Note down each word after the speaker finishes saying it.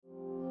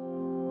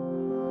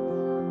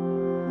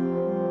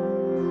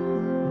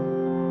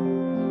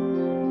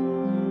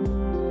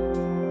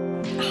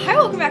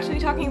welcome back to me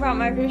talking about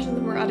my versions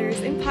of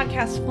Marauders in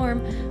podcast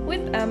form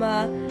with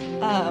Emma.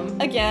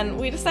 Again,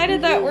 we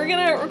decided that we're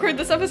gonna record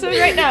this episode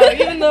right now,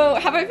 even though,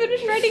 have I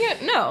finished writing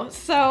it? No.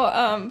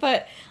 So,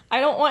 but I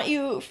don't want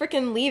you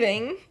freaking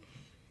leaving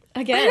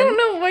again. I don't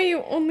know why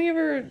you only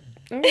ever...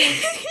 Okay.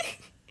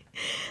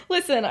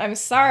 Listen, I'm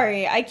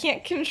sorry. I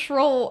can't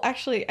control...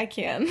 Actually, I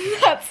can.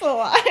 That's a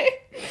lie.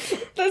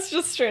 That's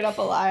just straight up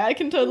a lie. I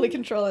can totally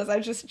control this. I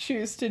just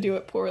choose to do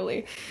it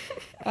poorly.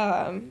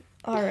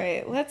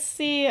 Alright, let's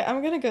see.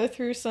 I'm gonna go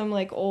through some,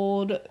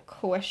 old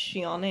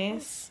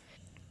questiones.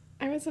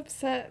 I was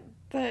upset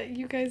that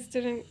you guys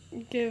didn't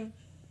give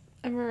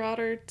a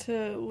Marauder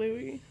to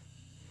Louis.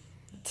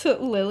 To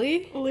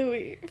Lily?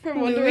 Louis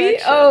from One Louis?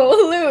 Direction.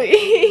 Oh,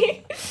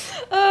 Louis.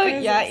 Oh,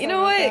 yeah. You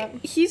know what? that.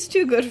 He's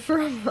too good for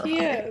a Marauder. He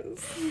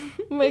is.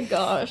 Oh my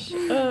gosh.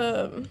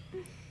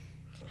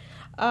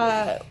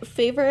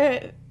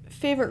 Favorite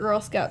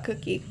Girl Scout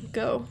cookie?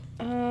 Go.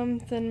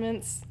 Thin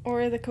Mints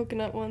or the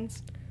coconut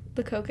ones.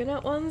 The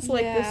coconut ones?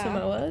 Like the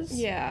Samoas?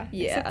 Yeah.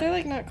 Yeah. Except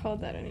they're not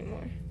called that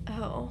anymore.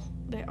 Oh,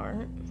 they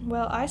aren't?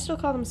 Well, I still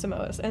call them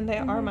Samoas, and they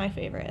are my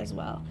favorite as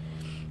well.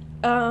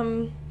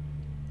 Someone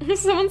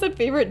said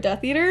favorite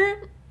Death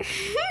Eater?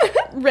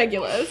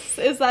 Regulus.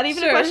 Is that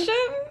even a question?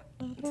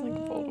 It's like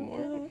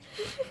Voldemort.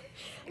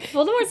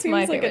 Voldemort's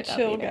my Seems like favorite a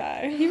chill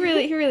Death Eater. guy.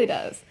 He really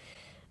does.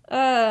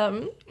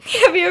 Have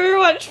you ever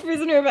watched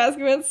Prisoner of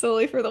Azkaban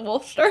solely for the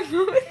Wolf Star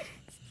moment?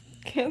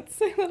 Can't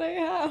say that I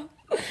have,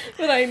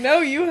 but I know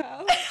you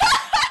have.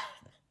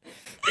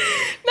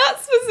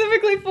 Not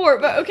specifically for,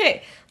 but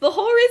okay. The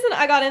whole reason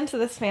I got into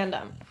this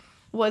fandom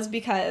was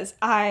because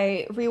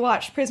I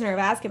rewatched Prisoner of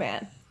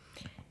Azkaban,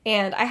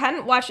 and I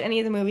hadn't watched any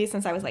of the movies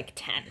since I was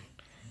 10,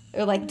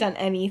 or done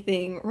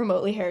anything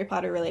remotely Harry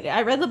Potter related.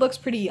 I read the books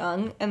pretty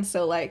young, and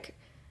so I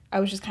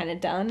was just kind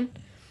of done.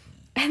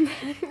 And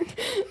then,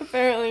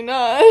 Apparently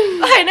not.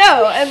 I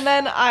know. And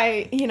then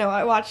I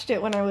watched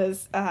it when I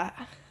was, I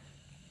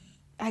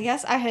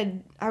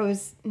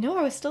was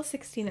still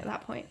 16 at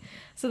that point.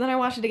 So then I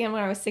watched it again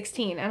when I was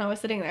 16, and I was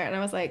sitting there, and I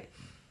was like,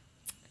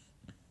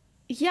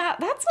 yeah,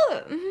 that's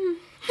a... And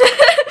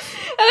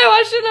I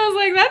watched it, and I was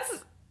like,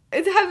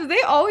 have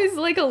they always,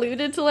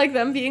 alluded to,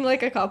 them being,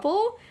 a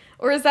couple?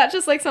 Or is that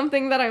just,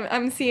 something that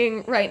I'm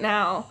seeing right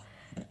now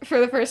for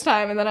the first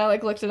time? And then I,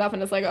 looked it up,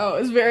 and it's oh,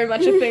 it's very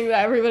much a thing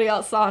that everybody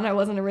else saw, and I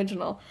wasn't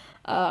original.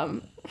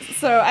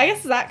 So I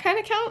guess that kind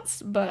of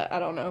counts, but I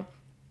don't know.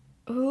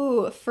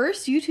 Ooh,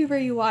 first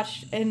YouTuber you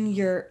watched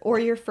or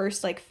your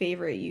first,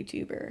 favorite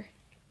YouTuber?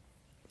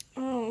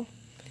 Oh.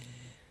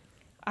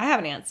 I have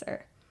an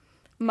answer.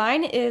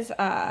 Mine is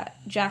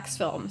Jack's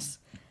Films,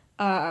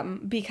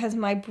 because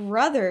my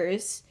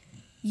brothers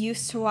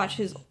used to watch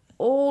his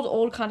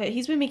old content.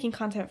 He's been making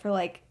content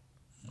for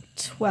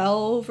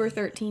 12 or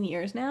 13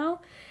 years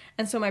now,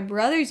 and so my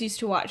brothers used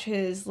to watch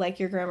his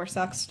Your Grammar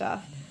Sucks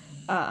stuff,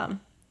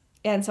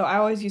 and so I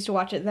always used to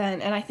watch it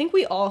then, and I think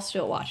we all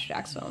still watch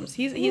Jack's Films.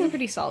 He's a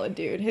pretty solid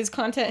dude. His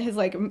content has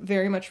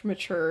very much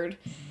matured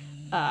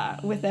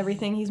with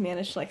everything. He's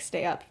managed to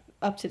stay up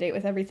to date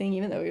with everything,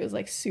 even though he was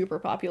super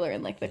popular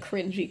in the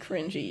cringy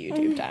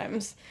YouTube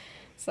times.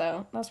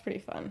 So that's pretty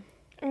fun.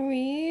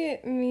 Me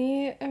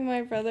and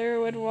my brother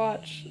would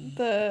watch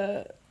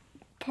the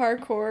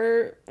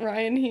parkour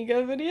Ryan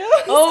Higa videos.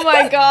 Oh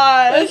my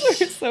gosh. Those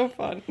were so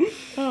fun.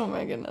 Oh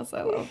my goodness,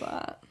 I love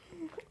that.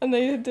 And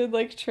they did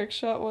trick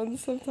shot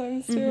ones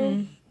sometimes too.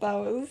 Mm-hmm. That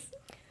was...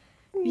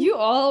 You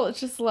all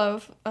just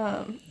love,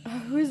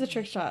 who is the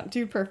trick shot?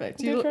 Dude Perfect.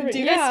 Do you guys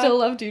yeah. still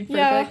love Dude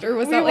Perfect? Yeah. Or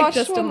was We that watched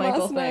just a one Michael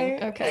last thing?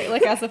 night.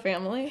 Okay, as a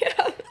family?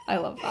 Yeah. I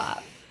love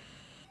that.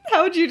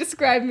 How would you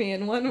describe me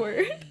in one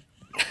word?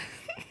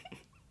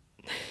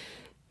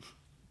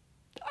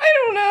 I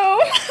don't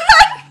know.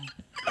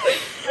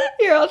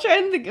 Here, I'll try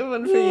and think of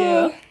one for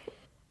Yeah. you.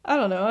 I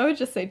don't know, I would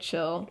just say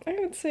chill. I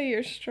would say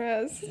you're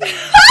stressed.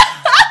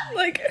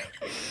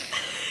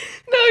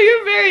 No,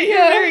 you're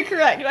very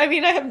correct. I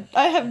mean,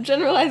 I have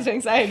generalized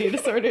anxiety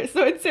disorder,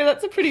 so I'd say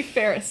that's a pretty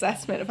fair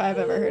assessment if I've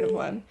ever heard of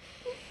one.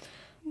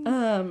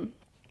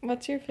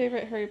 What's your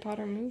favorite Harry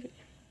Potter movie?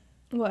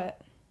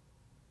 What?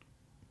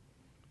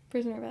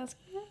 Prisoner of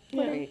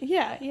Azkaban?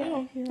 Yeah. Yeah.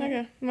 Oh,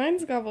 okay.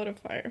 Mine's Goblet of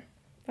Fire.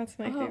 That's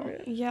my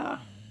favorite. Yeah.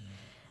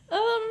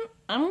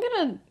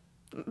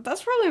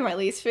 That's probably my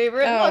least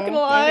favorite, I'm not gonna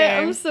lie. Okay.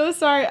 I'm so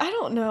sorry. I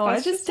don't know.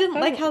 That's I just just didn't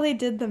fun. like how they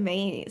did the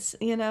maze,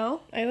 you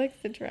know? I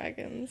like the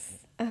dragons.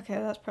 Okay,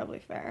 that's probably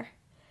fair.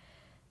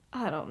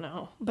 I don't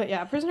know. But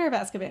yeah, Prisoner of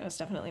Azkaban was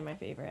definitely my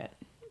favorite.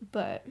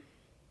 But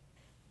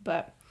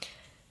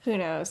who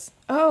knows?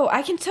 Oh,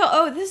 I can tell.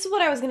 Oh, this is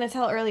what I was going to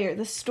tell earlier.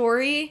 The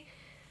story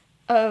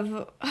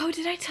of... Oh,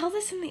 did I tell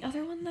this in the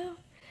other one, though?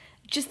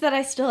 Just that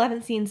I still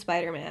haven't seen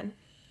Spider-Man.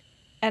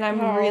 And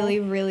I'm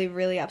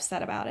really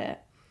upset about it.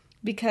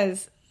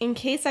 Because in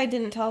case I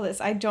didn't tell this,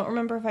 I don't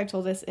remember if I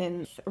told this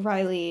in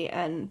Riley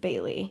and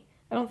Bailey.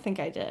 I don't think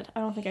I did. I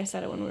don't think I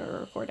said it when we were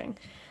recording.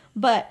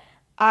 But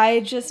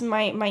I just,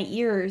 my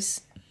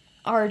ears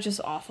are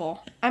just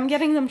awful. I'm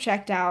getting them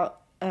checked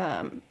out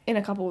in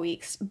a couple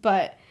weeks,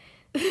 but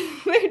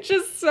They're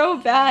just so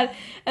bad.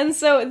 And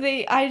so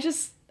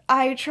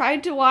I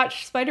tried to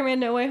watch Spider-Man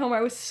No Way Home.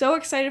 I was so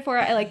excited for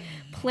it. I like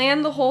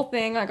planned the whole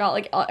thing. I got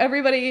like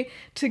everybody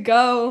to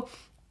go.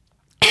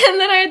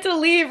 And then I had to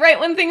leave right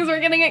when things were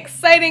getting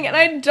exciting, and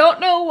I don't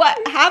know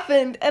what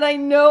happened. And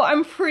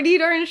I'm pretty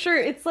darn sure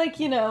it's like,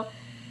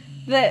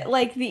 that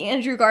like the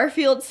Andrew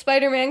Garfield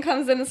Spider-Man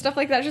comes in and stuff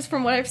like that, just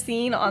from what I've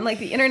seen on like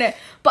the internet.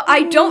 But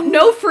I don't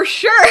know for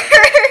sure.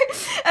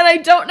 And I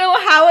don't know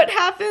how it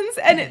happens.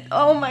 And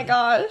oh my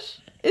gosh,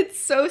 it's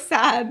so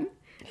sad.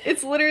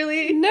 It's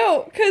literally...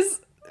 No,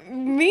 because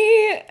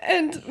me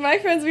and my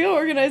friends, we all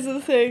organized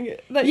the thing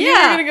that you were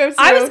going to go see.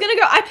 I was going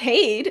to go. I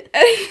paid.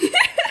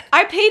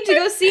 I paid to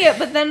go see it,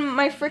 but then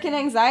my freaking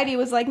anxiety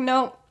was like,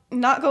 no,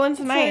 not going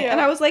tonight. So, yeah.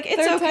 And I was like,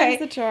 it's okay.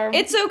 The charm.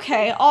 It's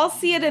okay. I'll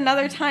see it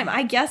another time.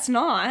 I guess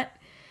not.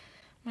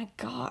 My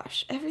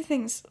gosh,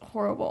 everything's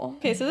horrible.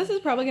 Okay, so this is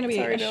probably going to be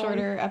a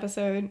shorter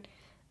episode.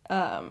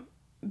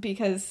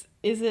 Because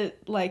is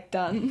it like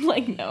done?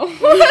 Like, no.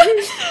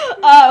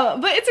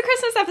 But it's a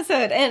Christmas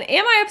episode, and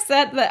am I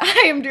upset that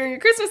I am doing a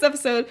Christmas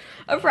episode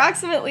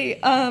approximately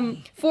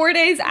 4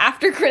 days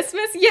after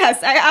Christmas?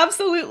 Yes, I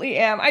absolutely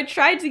am. I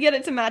tried to get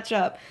it to match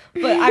up,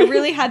 but I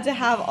really had to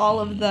have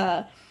all of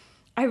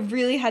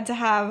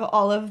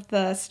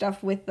the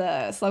stuff with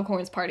the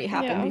Slughorn's party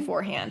happen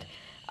beforehand,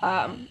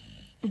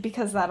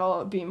 because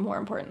that'll be more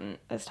important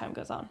as time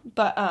goes on.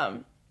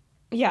 But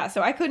yeah,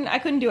 so I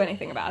couldn't do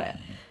anything about it.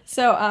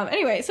 So,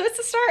 anyway, so it's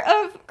the start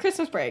of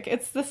Christmas break.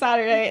 It's the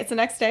Saturday. It's the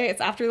next day. It's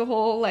after the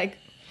whole, like,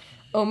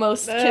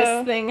 almost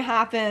kiss thing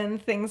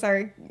happened. Things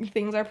are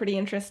pretty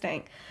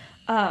interesting.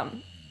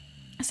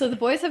 So the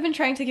boys have been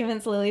trying to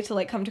convince Lily to,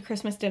 like, come to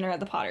Christmas dinner at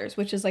the Potters,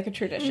 which is, like, a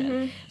tradition.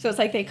 Mm-hmm. So it's,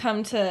 like, they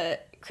come to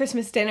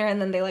Christmas dinner and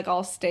then they, like,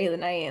 all stay the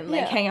night and,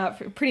 like, hang out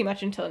for pretty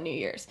much until New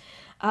Year's.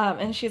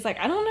 And she's like,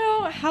 I don't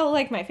know how,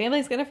 like, my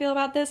family's gonna feel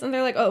about this. And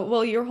they're like, oh,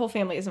 well, your whole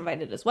family is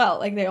invited as well.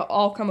 Like, they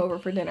all come over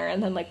for dinner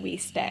and then, like, we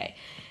stay.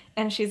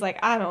 And she's like,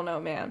 I don't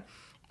know, man.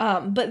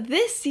 But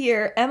this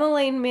year,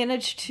 Emmeline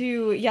managed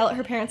to yell at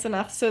her parents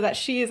enough so that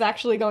she is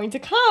actually going to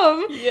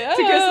come to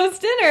Christmas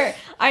dinner.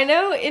 I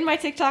know in my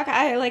TikTok,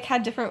 I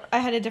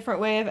had a different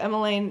way of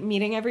Emmeline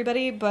meeting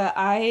everybody, but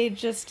I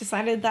just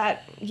decided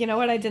that, you know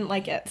what, I didn't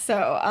like it.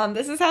 So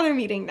this is how they're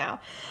meeting now.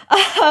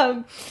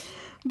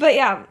 But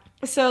yeah.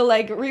 So,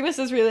 like, Remus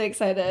is really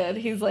excited.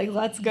 He's like,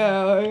 let's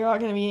go. You're all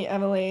going to meet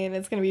Emmeline.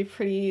 It's going to be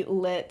pretty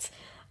lit.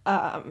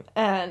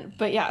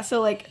 But yeah,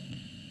 so, like,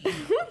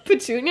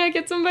 Petunia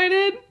gets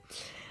invited.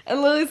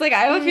 And Lily's like,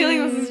 I have a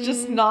feeling this is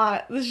just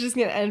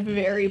going to end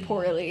very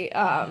poorly.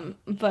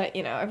 But,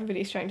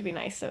 everybody's trying to be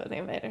nice, so they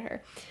invited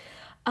her.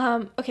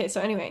 Okay,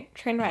 so anyway,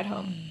 train ride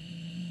home.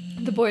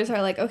 The boys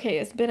are like, okay,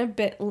 it's been a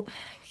bit...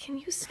 Can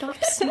you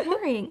stop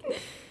snoring?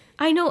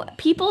 I know,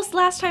 people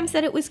last time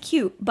said it was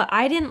cute, but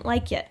I didn't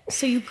like it.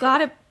 So you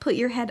gotta put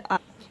your head up.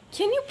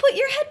 Can you put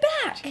your head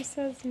back? She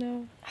says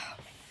no. Oh,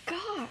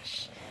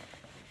 gosh.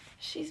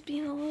 She's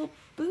being a little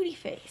booty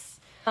face.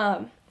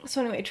 So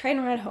anyway,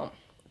 train ride home.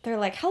 They're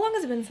like, how long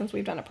has it been since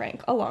we've done a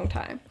prank? A long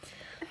time.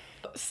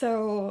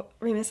 So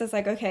Remus is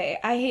like, okay,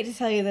 I hate to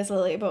tell you this,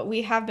 Lily, but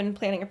we have been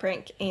planning a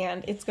prank,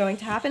 and it's going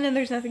to happen, and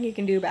there's nothing you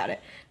can do about it.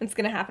 It's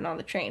going to happen on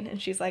the train.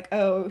 And she's like,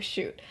 oh,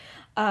 shoot.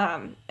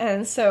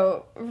 And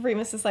so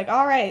Remus is like,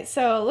 all right,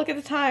 so look at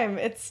the time.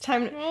 It's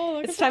time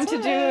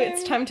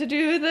to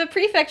do the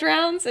prefect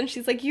rounds. And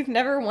she's like, you've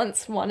never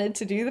once wanted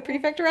to do the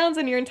prefect rounds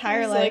in your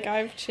entire life. Like,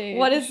 I've changed.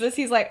 What is this?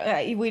 He's like,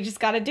 we just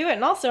got to do it.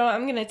 And also,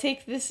 I'm going to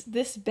take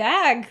this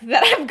bag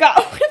that I've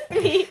got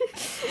with me.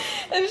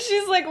 And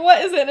she's like,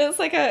 what is it? And it's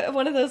like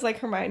one of those like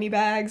Hermione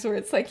bags where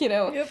it's like,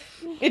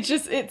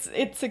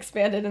 it's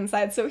expanded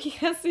inside. So he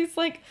has these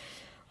like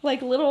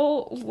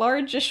little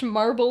largish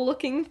marble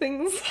looking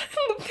things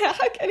in the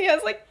back, and he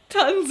has like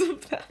tons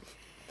of them.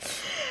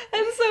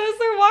 And so as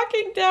they're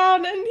walking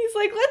down, and he's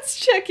like, let's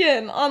check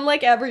in on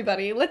like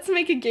everybody, let's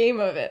make a game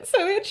of it.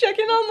 So they check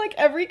in on like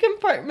every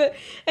compartment,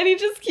 and he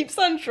just keeps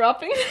on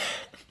dropping.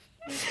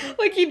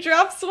 Like he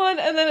drops one,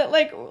 and then it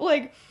like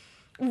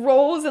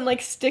rolls and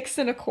like sticks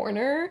in a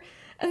corner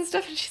and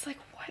stuff, and she's like,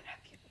 what have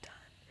you done?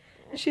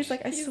 And she's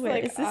like, I swear,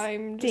 like, is this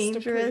I'm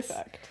dangerous? Just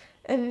a prefect.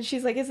 And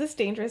she's like, is this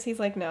dangerous? He's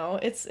like, no,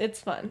 it's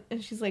fun.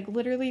 And she's like,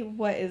 literally,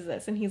 what is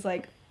this? And he's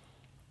like,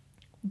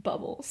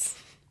 bubbles.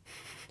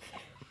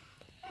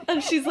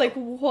 And she's like,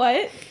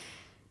 what?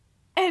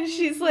 And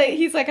he's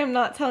like, I'm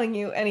not telling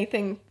you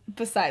anything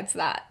besides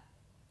that.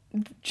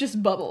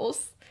 Just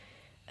bubbles.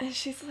 And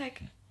she's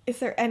like, is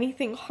there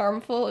anything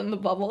harmful in the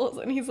bubbles?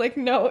 And he's like,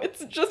 no,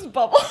 it's just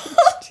bubbles.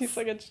 She's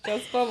like, it's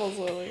just bubbles,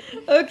 Lily.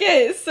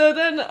 Okay, so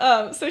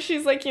then, so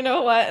she's like, you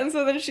know what? And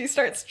so then she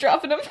starts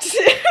dropping them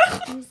too.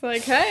 She's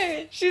like,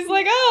 hey. She's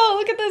like, oh,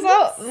 look at this.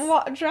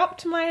 Oh,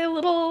 dropped my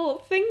little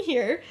thing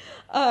here.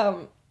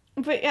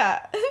 But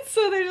yeah, and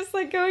so they're just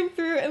like going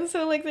through, and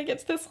so like they get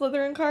to the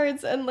Slytherin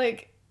cards, and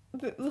like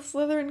the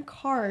Slytherin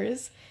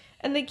cars,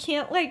 and they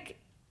can't like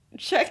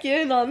check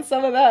in on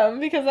some of them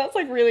because that's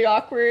like really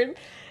awkward.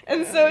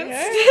 And so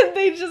instead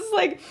they just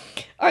like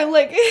are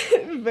like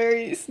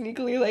very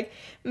sneakily like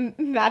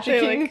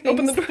magicking like,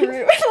 open the things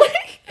door.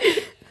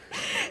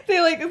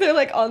 through. They're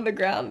like on the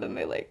ground and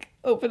they like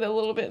open it a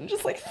little bit and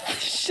just like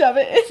shove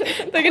it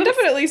in. They can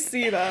definitely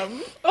see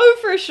them. Oh,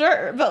 for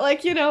sure. But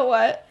like, you know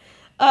what?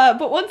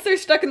 But once they're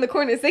stuck in the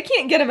corners, they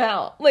can't get them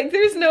out. Like,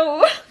 there's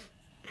no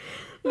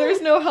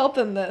help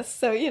in this.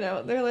 So, you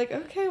know, they're like,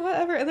 okay,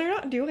 whatever. And they're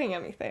not doing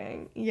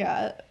anything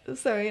yet.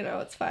 So, you know,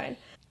 it's fine.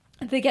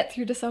 They get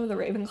through to some of the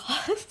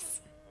Ravenclaws.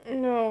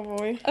 Oh,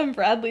 boy. And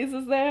Bradley's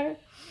is there.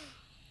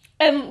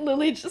 And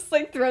Lily just,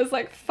 like, throws,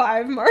 like,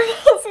 5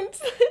 marbles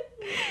into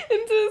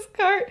his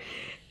cart.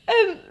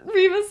 And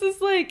Remus is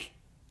like,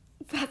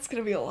 that's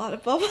gonna be a lot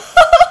of bubbles.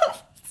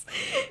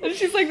 And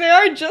she's like, they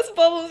are just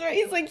bubbles, right?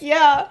 He's like,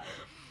 yeah.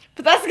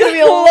 But that's gonna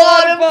be a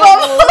lot of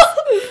bubbles.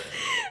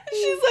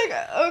 She's like,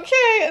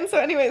 okay. And so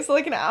anyway, so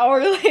like an hour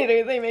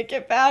later, they make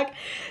it back.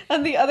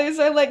 And the others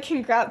are like,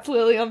 congrats,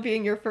 Lily, on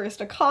being your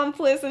first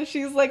accomplice. And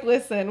she's like,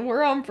 listen,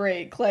 we're on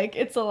break. Like,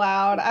 it's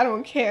allowed. I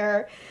don't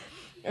care.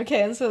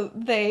 Okay, and so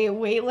they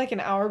wait like an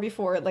hour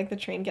before like the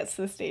train gets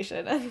to the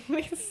station. And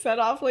they set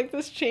off like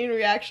this chain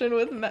reaction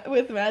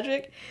with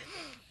magic.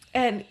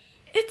 And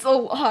it's a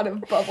lot of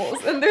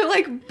bubbles, and they're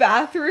like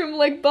bathroom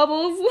like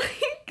bubbles,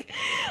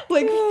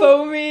 like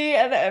foamy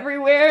and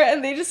everywhere,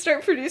 and they just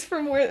start produced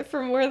from where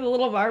the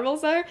little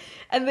marbles are,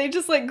 and they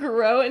just like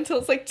grow until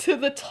it's like to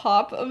the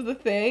top of the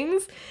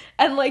things,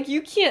 and like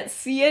you can't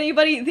see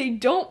anybody. They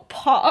don't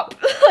pop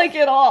like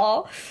at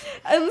all,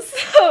 and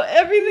so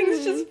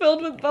everything's just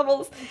filled with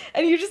bubbles,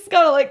 and you just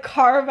gotta like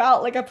carve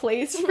out like a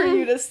place for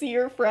you to see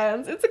your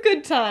friends. It's a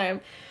good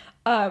time.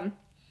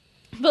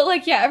 But,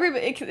 like, yeah,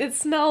 everybody, it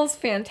smells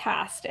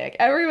fantastic.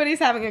 Everybody's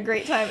having a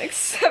great time,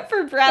 except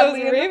for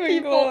Bradley and the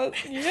people.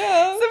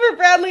 Yeah. Except for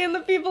Bradley and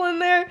the people in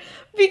there,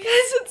 because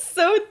it's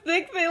so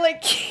thick, they,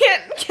 like,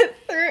 can't get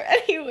through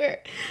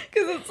anywhere,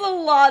 because it's a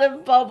lot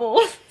of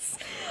bubbles.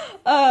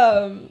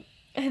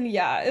 And,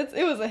 yeah,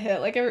 it was a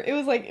hit. Like, it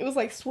was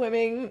like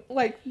swimming,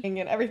 like, and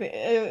everything.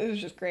 It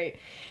was just great.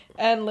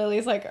 And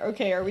Lily's like,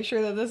 okay, are we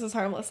sure that this is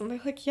harmless? And they're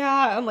like,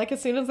 yeah. And, like,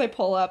 as soon as they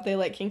pull up, they,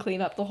 like, can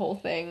clean up the whole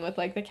thing with,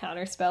 like, the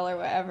counter spell or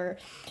whatever.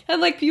 And,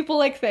 like, people,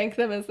 like, thank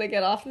them as they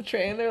get off the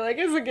train. They're like,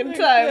 it's a good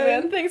time,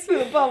 man. Thanks for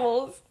the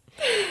bubbles.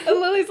 And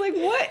Lily's like,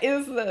 what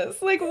is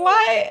this? Like,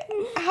 why?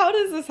 How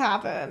does this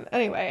happen?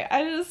 Anyway,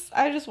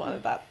 I just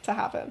wanted that to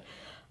happen.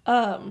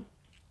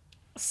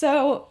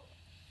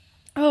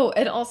 Oh,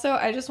 and also,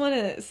 I just want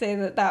to say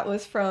that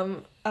was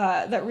from,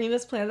 that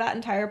Remus planned that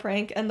entire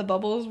prank, and the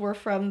bubbles were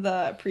from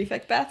the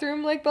prefect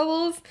bathroom, like,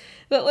 bubbles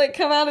that, like,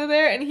 come out of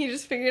there, and he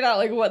just figured out,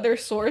 like, what their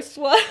source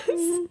was,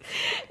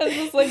 and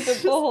just, like, the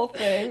whole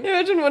thing.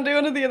 Imagine one day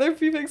one of the other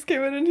prefects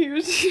came in, and he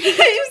was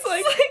just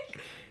like,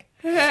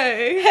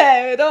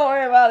 hey, don't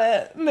worry about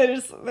it. And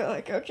they're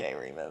like, okay,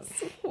 Remus,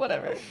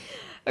 whatever.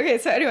 Okay,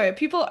 so anyway,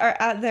 people are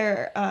at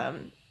their,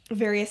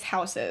 various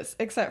houses,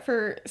 except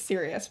for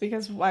Sirius,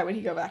 because why would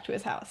he go back to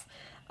his house?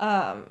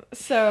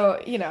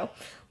 So, you know,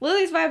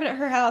 Lily's vibing at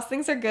her house,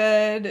 things are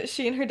good,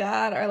 she and her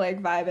dad are,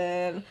 like,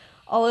 vibing,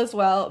 all is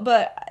well,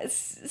 but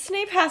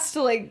Snape has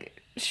to,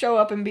 like, show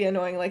up and be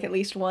annoying, like, at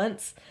least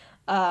once,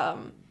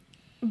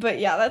 but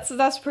yeah,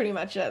 that's pretty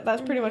much it,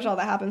 that's pretty much all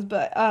that happens,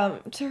 but,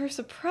 to her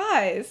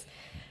surprise,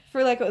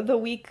 for, like, the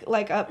week,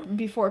 like, up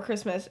before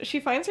Christmas,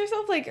 she finds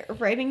herself, like,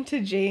 writing to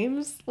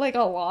James, like,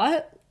 a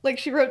lot. Like,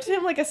 she wrote to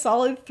him, like, a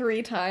solid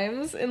 3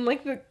 times in,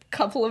 like, the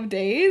couple of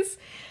days,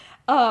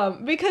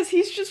 because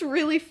he's just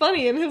really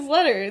funny in his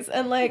letters,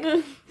 and, like,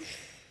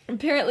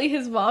 apparently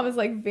his mom is,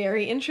 like,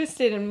 very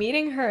interested in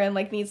meeting her, and,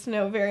 like, needs to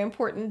know very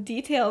important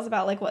details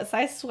about, like, what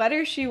size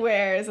sweater she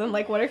wears, and,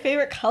 like, what her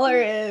favorite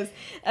color is,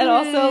 and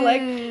also,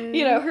 like,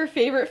 you know, her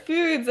favorite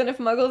foods, and if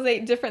muggles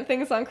ate different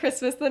things on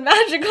Christmas than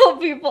magical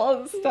people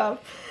and stuff,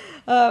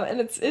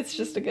 and it's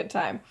just a good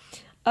time,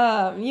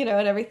 you know,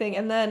 and everything,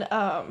 and then,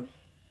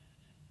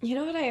 you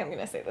know what? I am going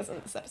to say this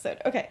in this episode.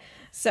 Okay,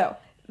 so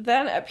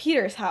then at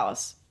Peter's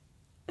house,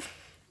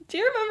 do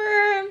you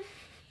remember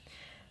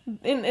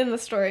in the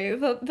story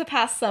the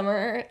past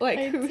summer, like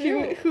who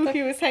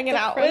he was hanging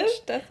out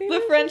with?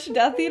 The French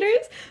Death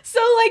Eaters. So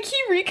like he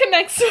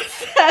reconnects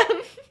with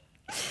them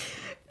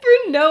for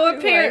no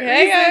apparent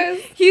reason.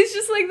 Guys. He's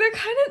just like they're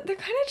kind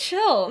of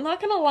chill. I'm not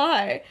gonna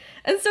lie.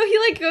 And so he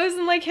like goes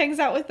and like hangs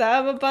out with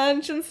them a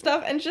bunch and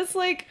stuff, and just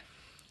kind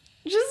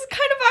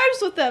of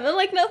vibes with them, and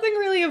like nothing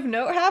really of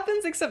note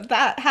happens except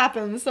that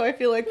happens, so I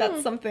feel like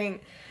that's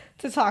something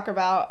to talk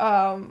about.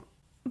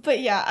 But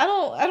yeah,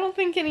 I don't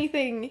think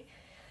anything,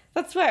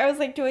 that's why I was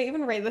like, do I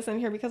even write this in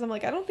here, because I'm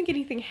like, I don't think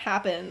anything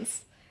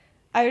happens.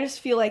 I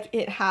just feel like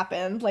it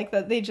happened, like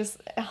that they just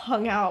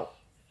hung out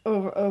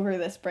over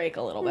this break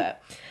a little bit.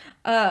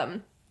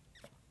 And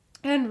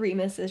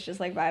Remus is just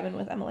like vibing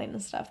with Emmeline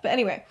and stuff. But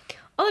anyway,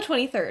 on the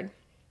 23rd,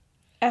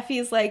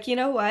 Effie's like, you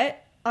know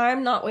what?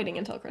 I'm not waiting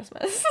until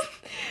Christmas.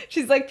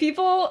 She's like,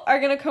 people are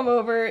gonna come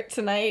over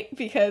tonight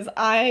because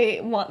I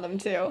want them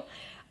to.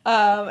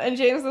 And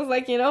James was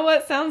like, you know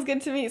what? Sounds good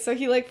to me. So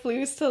he like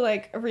flews to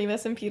like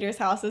Remus and Peter's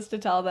houses to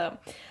tell them.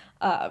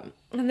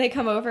 And they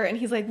come over and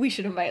he's like, we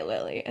should invite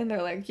Lily. And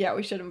they're like, yeah,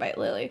 we should invite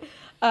Lily.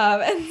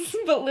 But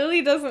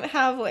Lily doesn't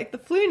have like the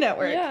Flu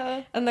Network.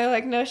 Yeah. And they're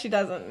like, no, she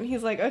doesn't. And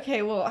he's like,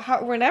 okay, well,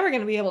 we're never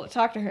going to be able to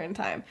talk to her in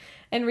time.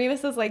 And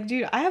Remus is like,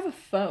 dude, I have a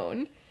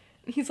phone.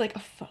 And he's like, a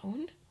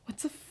phone?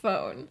 What's a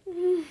phone?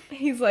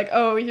 He's like,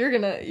 oh, you're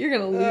gonna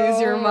lose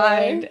your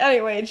mind.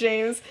 Anyway,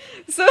 James.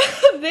 So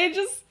I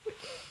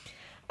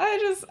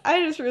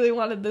just really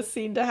wanted this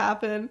scene to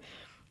happen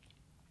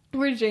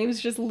where James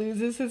just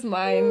loses his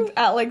mind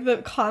at like the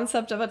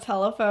concept of a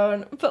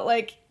telephone, but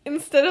like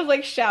instead of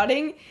like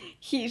shouting,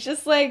 he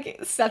just like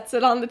sets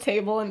it on the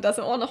table and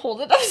doesn't want to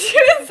hold it up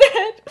to his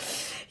head.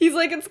 He's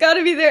like, it's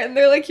gotta be there. And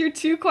they're like, you're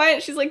too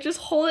quiet. She's like, just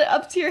hold it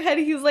up to your head.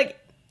 He's like,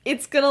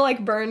 it's gonna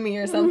like burn me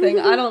or something.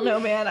 I don't know,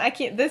 man. I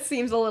can't, this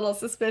seems a little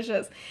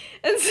suspicious.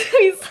 And so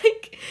he's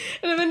like,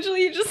 and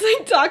eventually he just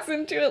like talks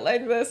into it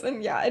like this.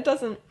 And yeah, it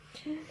doesn't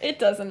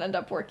end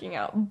up working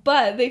out.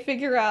 But they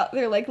figure out,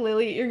 they're like,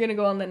 Lily, you're gonna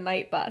go on the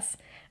night bus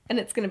and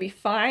it's gonna be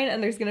fine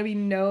and there's gonna be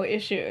no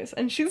issues.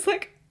 And she's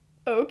like,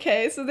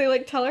 okay. So they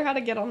like tell her how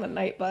to get on the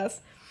night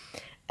bus.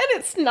 And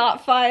it's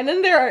not fine,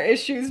 and there are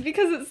issues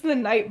because it's the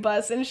night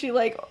bus, and she,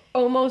 like,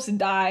 almost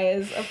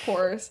dies, of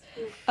course.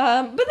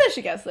 But then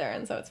she gets there,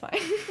 and so it's fine.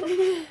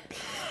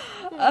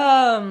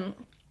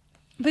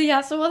 But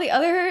yeah, while the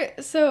other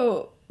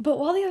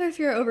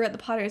three are over at the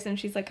Potters, and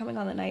she's, like, coming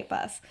on the night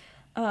bus,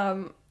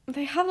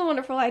 they have the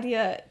wonderful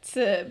idea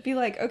to be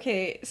like,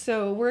 okay,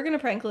 so we're gonna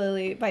prank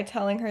Lily by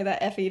telling her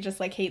that Effie just,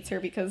 like, hates her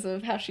because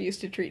of how she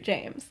used to treat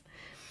James.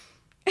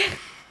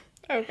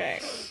 Okay.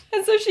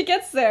 And so she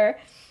gets there,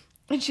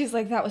 and she's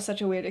like, that was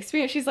such a weird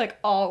experience. She's, like,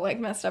 all, like,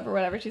 messed up or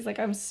whatever. She's like,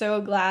 I'm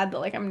so glad that,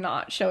 like, I'm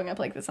not showing up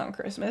like this on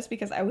Christmas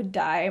because I would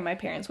die and my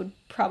parents would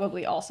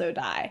probably also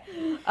die.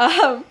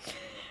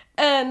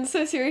 And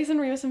so Sirius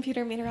and Remus and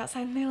Peter meet her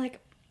outside, and they're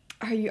like,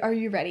 are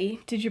you ready?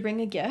 Did you bring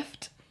a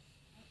gift?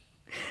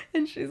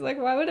 And she's like,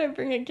 why would I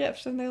bring a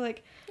gift? And they're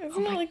like, oh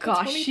my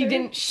gosh, she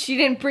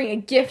didn't bring a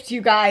gift,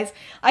 you guys.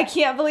 I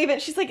can't believe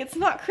it. She's like, it's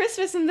not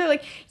Christmas. And they're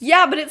like,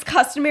 yeah, but it's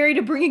customary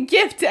to bring a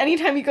gift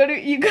anytime you go to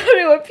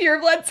a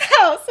purebloods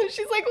house. And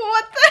she's like,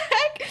 what the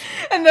heck?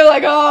 And they're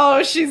like, oh,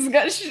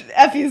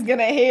 Effie's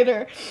gonna hate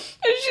her.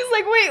 And she's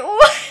like, wait,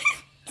 what?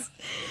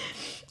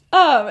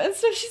 And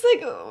so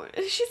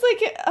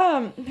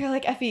they're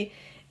like, Effie,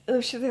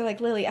 they're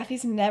like, Lily,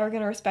 Effie's never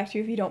gonna respect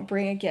you if you don't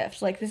bring a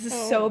gift. Like, this is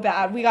so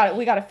bad. We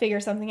gotta figure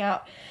something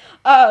out.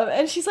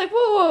 And she's like,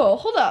 whoa,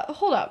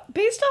 hold up.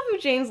 Based off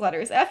of Jane's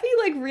letters, Effie,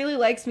 like, really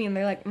likes me. And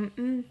they're like,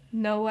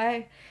 no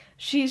way.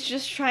 She's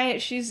just trying,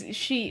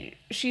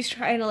 she's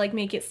trying to, like,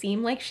 make it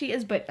seem like she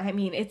is, but, I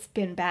mean, it's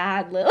been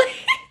bad, Lily.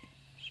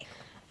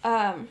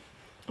 But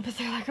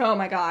they're like, oh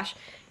my gosh,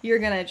 you're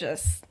gonna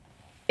just,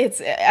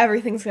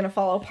 everything's gonna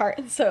fall apart.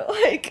 And so,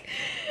 like,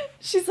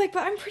 she's like,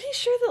 but I'm pretty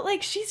sure that,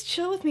 like, she's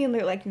chill with me. And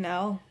they're like,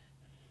 no,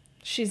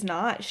 she's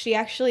not. She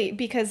actually,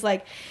 because,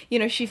 like, you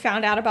know, she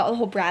found out about the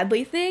whole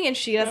Bradley thing, and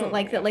she doesn't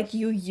like that, like,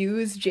 you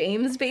use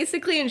James,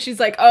 basically. And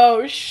she's like,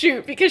 oh,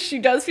 shoot, because she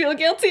does feel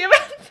guilty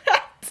about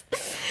that.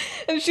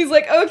 And she's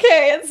like,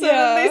 okay. And so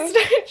then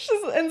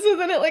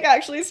then it, like,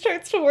 actually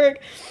starts to work.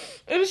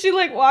 And she,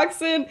 like,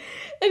 walks in,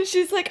 and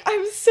she's like,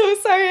 I'm so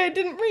sorry I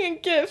didn't bring a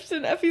gift.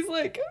 And Effie's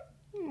like,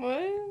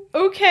 what?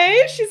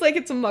 Okay. She's like,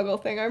 it's a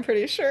Muggle thing, I'm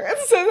pretty sure. And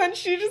so then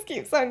she just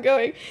keeps on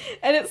going.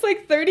 And it's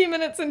like 30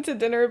 minutes into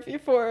dinner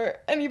before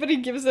anybody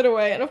gives it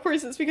away. And of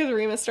course it's because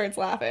Remus starts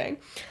laughing.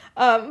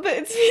 But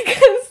it's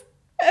because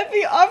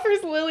Effie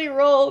offers Lily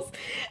rolls.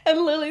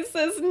 And Lily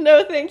says,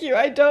 no thank you,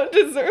 I don't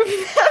deserve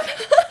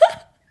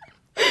that.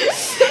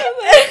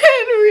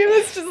 And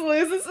Remus just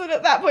loses it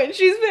at that point.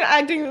 She's been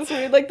acting this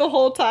weird, like, the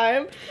whole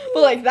time.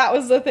 But, like, that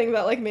was the thing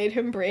that, like, made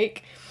him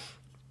break.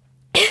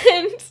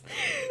 And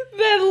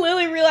then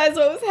Lily realized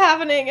what was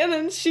happening, and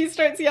then she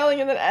starts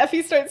yelling, and then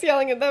Effie starts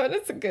yelling at them, and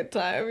it's a good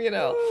time, you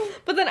know.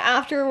 But then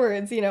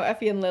afterwards, you know,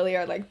 Effie and Lily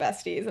are, like,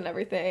 besties and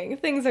everything.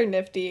 Things are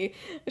nifty.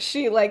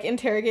 She, like,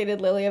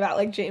 interrogated Lily about,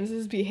 like,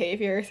 James's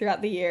behavior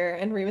throughout the year,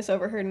 and Remus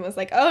overheard and was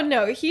like, oh,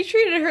 no, he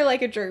treated her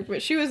like a jerk,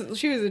 but she was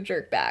a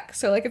jerk back,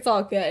 so, like, it's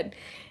all good.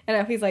 And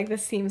Effie's like,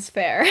 this seems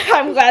fair.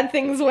 I'm glad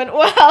things went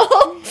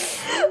well.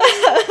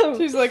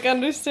 She's like,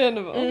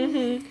 understandable.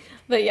 Mm-hmm.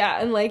 But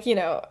yeah, and, like, you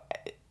know,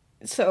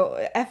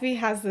 so Effie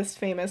has this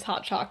famous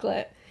hot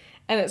chocolate,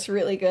 and it's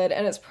really good,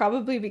 and it's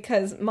probably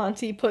because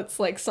Monty puts,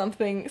 like, some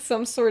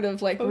sort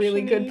of, like,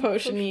 really good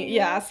potion-y,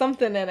 yeah,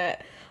 something in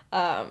it.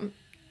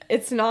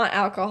 It's not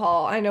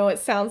alcohol. I know it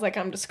sounds like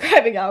I'm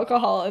describing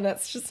alcohol, and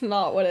that's just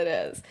not what it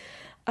is.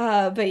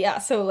 But yeah,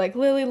 so, like,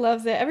 Lily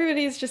loves it.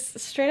 Everybody's just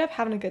straight up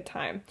having a good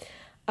time.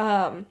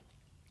 But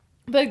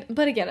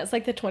again, it's,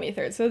 like, the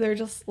 23rd, so they're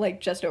just, like,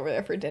 just over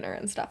there for dinner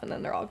and stuff, and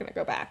then they're all gonna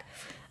go back.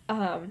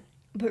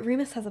 But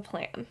Remus has a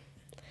plan.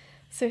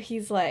 So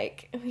he's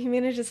like, he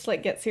manages to,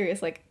 like, get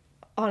serious, like,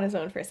 on his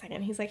own for a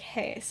second. He's like,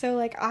 hey, so,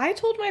 like, I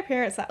told my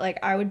parents that, like,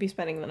 I would be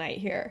spending the night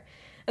here.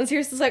 And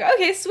Sirius is like,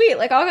 okay, sweet,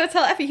 like, I'll go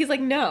tell Effie. He's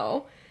like,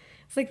 no.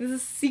 It's like, this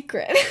is a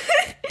secret.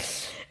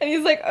 And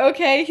he's like,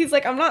 okay. He's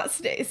like, I'm not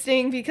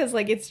staying because,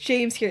 like, it's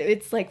James here.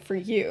 It's, like, for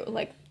you.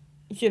 Like,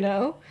 you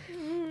know?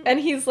 And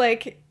he's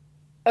like,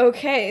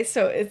 okay,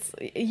 so it's,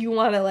 you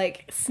want to,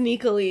 like,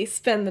 sneakily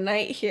spend the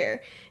night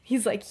here.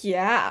 He's like,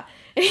 yeah.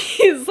 And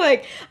he's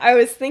like, I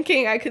was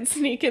thinking I could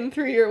sneak in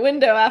through your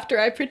window after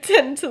I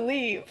pretend to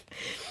leave.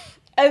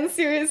 And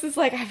Sirius is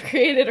like, I've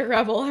created a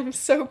rebel. I'm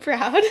so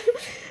proud.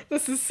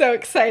 This is so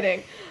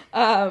exciting.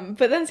 But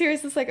then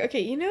Sirius is like, okay,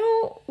 you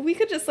know, we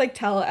could just, like,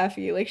 tell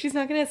Effie. Like, she's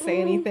not going to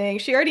say anything.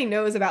 She already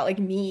knows about, like,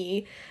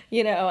 me,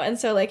 you know? And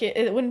so, like,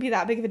 it wouldn't be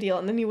that big of a deal.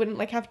 And then you wouldn't,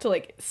 like, have to,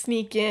 like,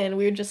 sneak in.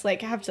 We would just,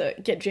 like, have to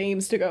get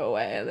James to go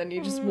away. And then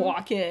you just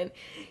walk in.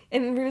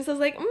 And Remus is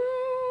like,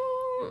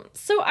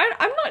 so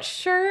I'm not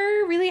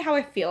sure really how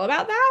I feel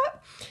about that.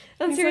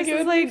 And Sirius like, it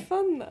is would like, be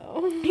fun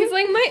though. He's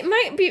like,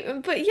 might be,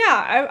 but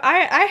yeah,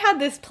 I had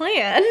this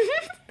plan.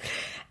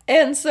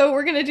 And so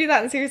we're gonna do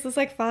that. And Sirius is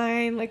like,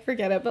 fine, like,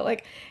 forget it. But,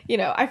 like, you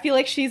know, I feel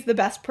like she's the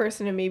best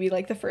person and maybe,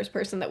 like, the first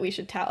person that we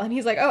should tell. And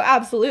he's like, oh,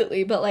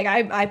 absolutely. But, like,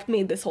 I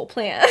made this whole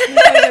plan. He's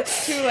like,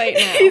 it's too late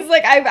now. He's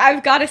like,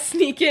 I've got to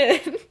sneak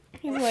in.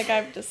 He's like,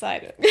 I've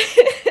decided.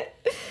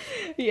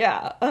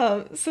 Yeah.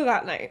 So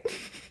that night,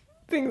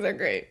 things are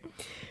great.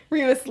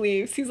 Remus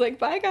leaves. He's like,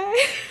 bye,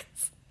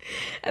 guys.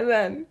 And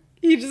then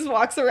he just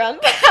walks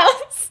around the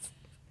house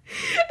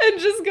and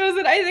just goes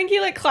in. I think he,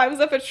 like, climbs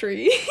up a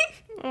tree.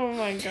 Oh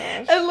my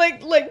gosh. And,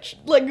 like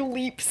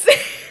leaps.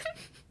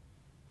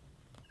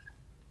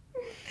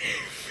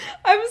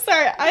 I'm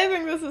sorry. I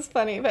think this is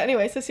funny. But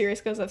anyway, so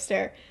Sirius goes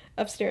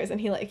upstairs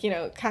and he, like, you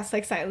know, casts,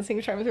 like,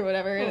 silencing charms or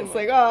whatever. And it's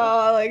like,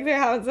 oh, like, they're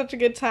having such a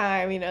good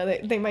time. You know,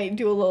 they might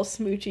do a little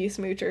smoochy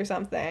smooch or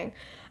something.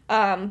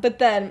 But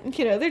then,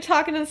 you know, they're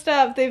talking and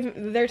stuff.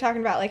 They're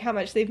talking about, like, how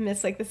much they've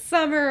missed, like, the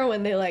summer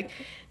when they, like,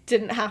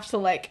 didn't have to,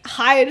 like,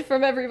 hide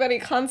from everybody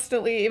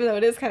constantly, even though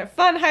it is kind of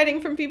fun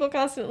hiding from people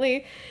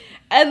constantly.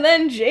 And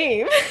then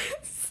James.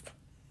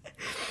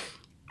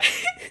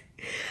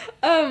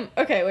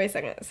 Okay, wait a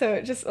second.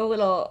 So just a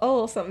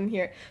little something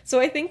here.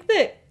 So I think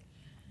that,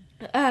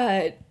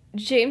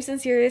 James and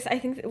Sirius, I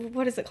think,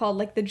 what is it called?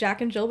 Like the Jack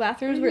and Jill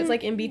bathrooms where it's,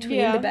 like, in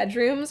between the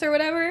bedrooms or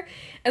whatever.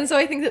 And so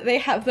I think that they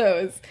have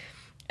those.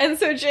 And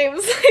so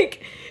James,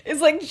 like,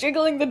 is, like,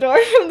 jiggling the door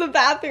from the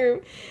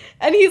bathroom.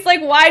 And he's like,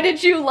 why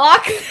did you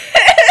lock this?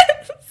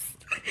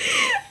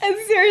 And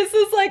Sirius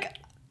is like,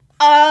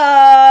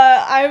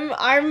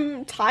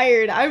 I'm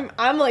tired.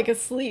 I'm like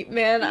asleep,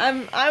 man.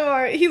 I'm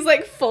already, he's,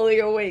 like, fully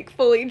awake,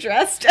 fully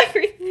dressed,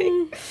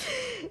 everything.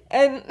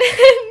 And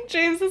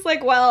James is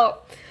like,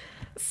 well,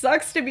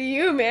 sucks to be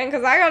you, man,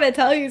 because I gotta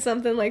tell you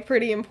something, like,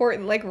 pretty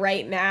important, like,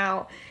 right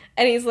now.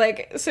 And he's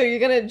like, so you're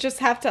gonna just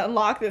have to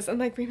unlock this. And,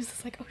 like, Remus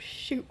is like, oh,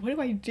 shoot, what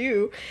do I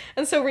do?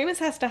 And so Remus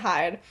has to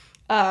hide.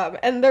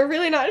 And they're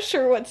really not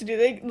sure what to do.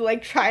 They,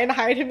 like, try and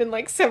hide him in,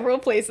 like, several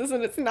places,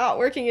 and it's not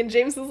working. And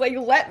James is like,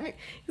 let me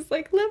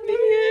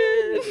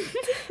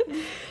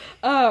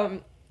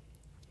in.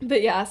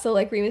 But yeah, so,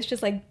 like, Remus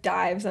just, like,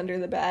 dives under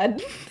the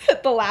bed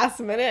at the last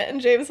minute, and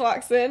James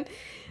walks in,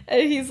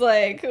 and he's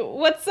like,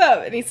 what's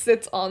up? And he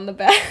sits on the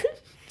bed.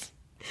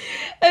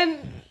 And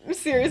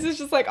Sirius is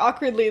just, like,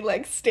 awkwardly,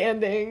 like,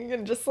 standing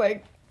and just,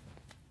 like,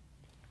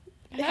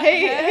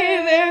 hey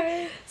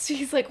there. So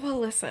he's like, well,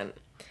 listen,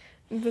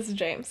 this is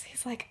James.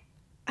 He's like,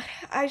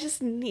 I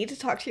just need to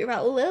talk to you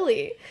about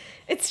Lily.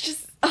 It's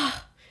just,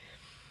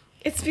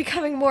 it's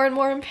becoming more and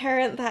more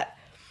apparent that,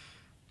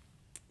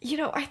 you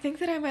know, I think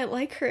that I might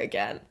like her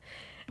again.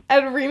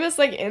 And Remus,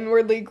 like,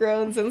 inwardly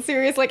groans, and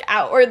Sirius, like,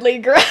 outwardly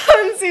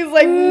groans. He's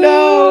like,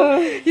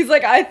 no. He's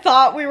like, I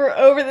thought we were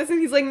over this. And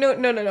he's like, no.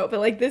 But,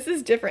 like, this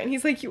is different.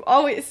 He's like, you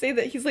always say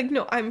that. He's like,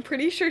 no, I'm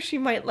pretty sure she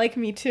might like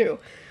me, too.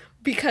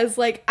 Because,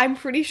 like, I'm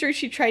pretty sure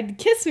she tried to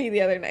kiss me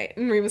the other night.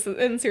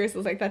 And Sirius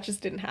is like, that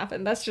just didn't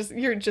happen.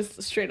 You're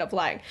just straight up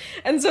lying.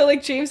 And so,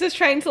 like, James is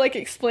trying to, like,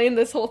 explain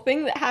this whole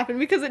thing that happened.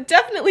 Because it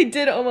definitely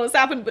did almost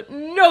happen, but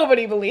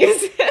nobody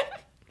believes it.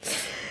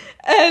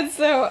 And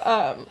so,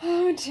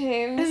 oh,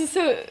 James. And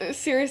so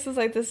Sirius is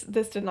like, this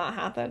did not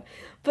happen.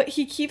 But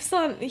he's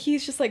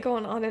just, like,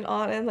 going on,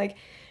 and, like,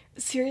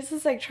 Sirius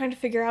is, like, trying to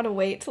figure out a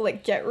way to,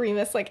 like, get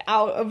Remus, like,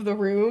 out of the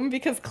room,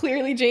 because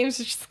clearly James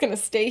is just gonna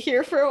stay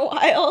here for a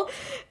while,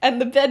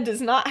 and the bed does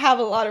not have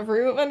a lot of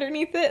room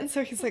underneath it, and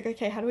so he's like,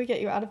 okay, how do we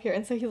get you out of here?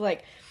 And so he,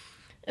 like,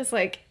 is,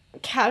 like,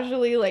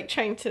 casually, like,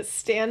 trying to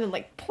stand and,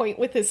 like, point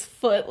with his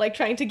foot, like,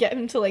 trying to get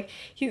him to, like,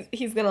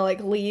 he's gonna,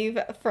 like, leave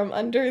from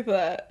under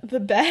the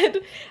bed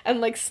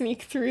and, like,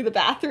 sneak through the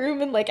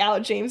bathroom and, like,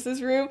 out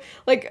James's room,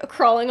 like,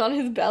 crawling on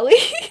his belly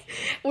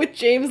with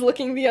James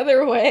looking the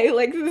other way.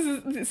 Like,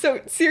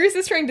 so Sirius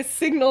is trying to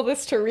signal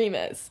this to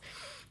Remus.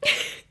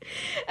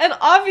 And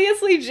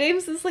obviously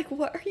James is like,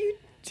 what are you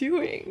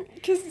doing?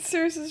 Because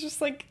Sirius is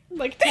just, like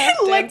tap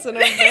dancing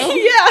over him.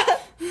 Yeah.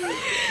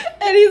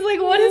 And he's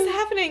like, what is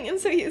happening? And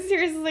so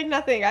Sirius is like,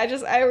 nothing.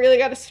 I really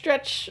gotta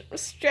stretch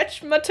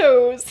my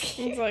toes.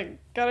 He's like,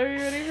 gotta be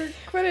ready for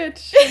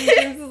Quidditch. And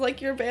James is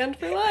like, you're banned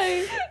for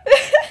life.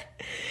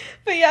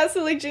 But yeah,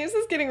 so, like, James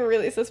is getting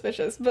really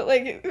suspicious. But,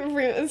 like,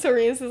 so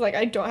Remus is like,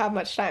 I don't have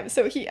much time.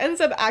 So he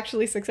ends up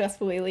actually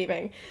successfully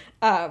leaving.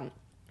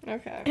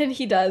 Okay. And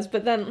he does,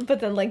 but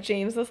then like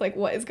James is like,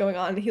 what is going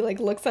on? And he like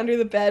looks under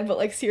the bed, but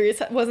like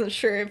Sirius wasn't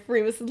sure if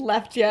Remus had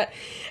left yet.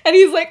 And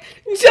he's like,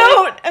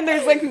 don't! And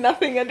there's like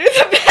nothing under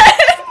the bed.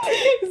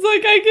 He's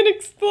like, I can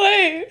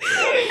explain.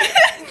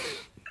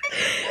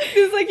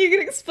 He's like, you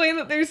can explain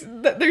that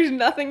there's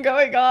nothing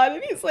going on.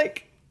 And he's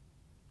like,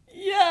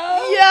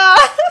 yeah.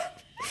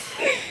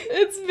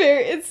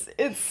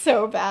 It's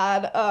so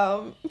bad.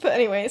 But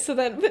anyway,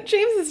 but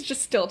James is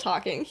just still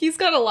talking. He's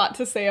got a lot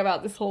to say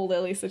about this whole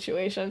Lily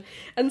situation,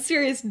 and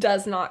Sirius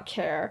does not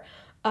care.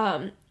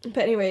 But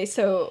anyway,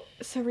 so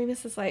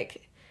Remus is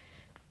like,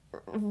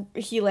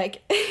 he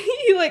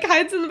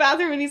hides in the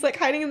bathroom, and he's like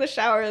hiding in the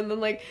shower, and then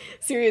like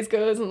Sirius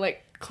goes and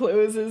like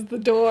closes the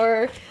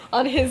door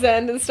on his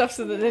end and stuff,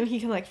 so that then he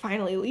can like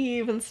finally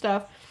leave and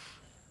stuff.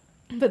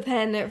 But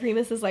then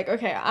Remus is like,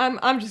 okay,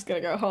 I'm just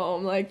gonna go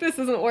home. Like, this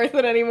isn't worth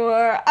it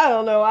anymore. I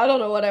don't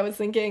know what I was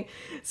thinking.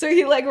 So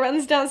he, like,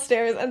 runs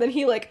downstairs, and then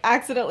he, like,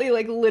 accidentally,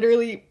 like,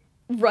 literally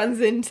runs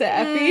into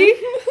Effie.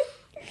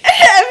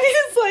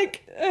 Effie's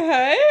like,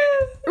 hey,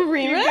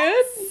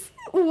 Remus?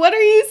 What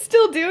are you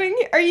still doing?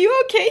 Are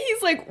you okay?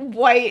 He's, like,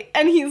 white,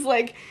 and he's,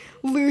 like,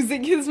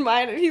 losing his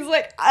mind, and he's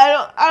like, I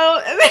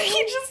don't, and then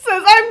he just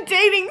says, I'm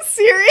dating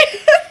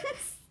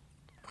Sirius.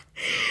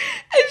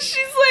 And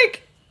she's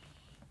like,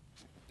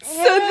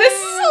 so this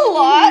is a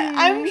lot.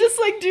 I'm just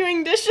like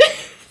doing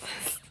dishes.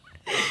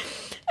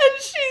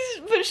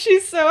 And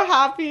she's so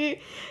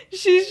happy.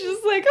 She's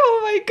just like, oh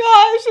my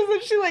gosh. And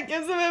then she like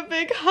gives him a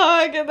big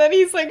hug, and then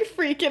he's like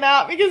freaking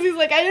out because he's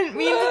like, I didn't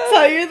mean to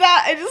tell you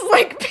that. I just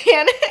like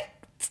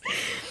panicked.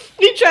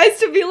 He tries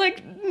to be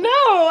like,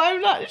 no,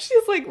 I'm not.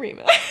 She's like,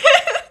 Remus.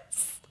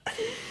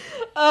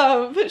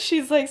 But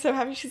she's like so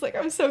happy. She's like,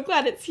 I'm so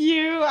glad it's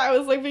you. I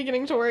was like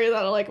beginning to worry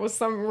that it like was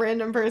some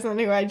random person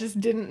who I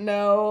just didn't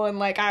know, and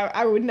like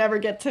I would never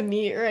get to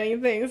meet or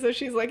anything. So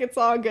she's like, it's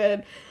all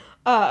good.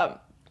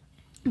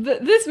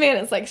 This man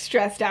is like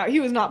stressed out. He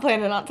was not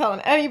planning on telling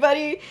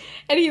anybody,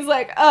 and he's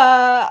like,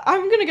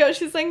 I'm gonna go.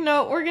 She's like,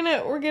 no, we're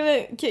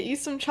gonna get you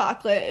some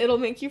chocolate. It'll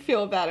make you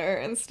feel better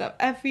and stuff.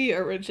 Effie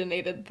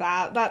originated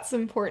that. That's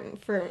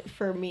important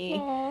for me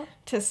Aww.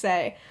 to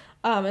say.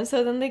 And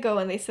so then they go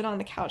and they sit on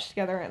the couch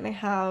together and they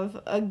have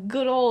a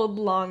good old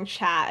long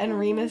chat, and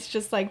Remus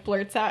just like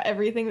blurts out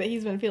everything that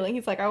he's been feeling.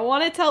 He's like, I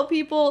want to tell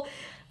people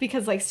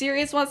because like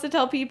Sirius wants to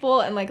tell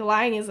people, and like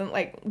lying isn't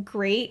like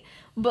great,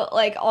 but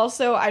like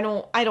also I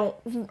don't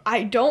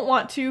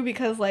want to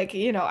because like,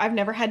 you know, I've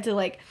never had to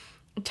like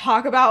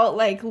talk about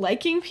like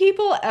liking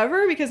people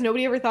ever because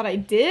nobody ever thought I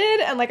did,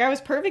 and like I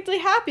was perfectly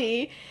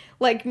happy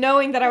like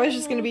knowing that I was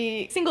just going to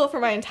be single for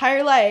my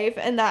entire life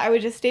and that I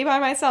would just stay by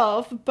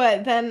myself.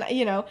 But then,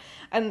 you know,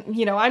 and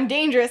you know, I'm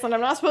dangerous and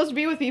I'm not supposed to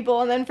be with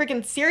people, and then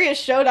freaking Sirius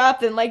showed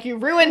up and like you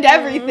ruined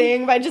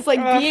everything by just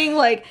like being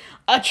like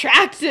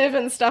attractive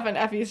and stuff, and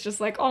Effie's just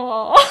like,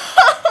 oh.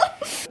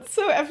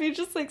 So Effie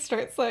just like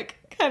starts like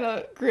kind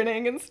of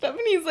grinning and stuff,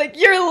 and he's like,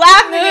 you're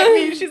laughing at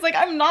me. She's like,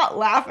 I'm not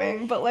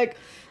laughing, but like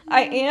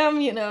I am,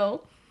 you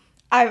know,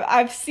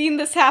 I've seen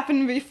this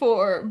happen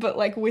before, but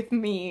like with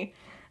me.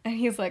 And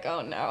he's like,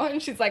 oh no.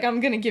 And she's like, I'm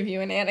gonna give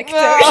you an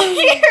anecdote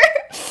here.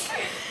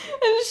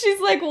 And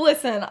she's like,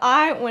 listen,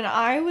 when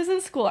I was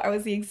in school, I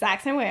was the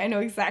exact same way. I know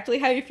exactly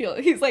how you feel.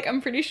 He's like, I'm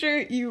pretty sure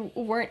you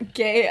weren't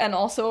gay and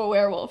also a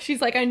werewolf.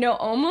 She's like, I know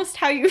almost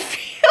how you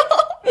feel.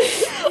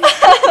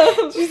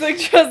 She's like,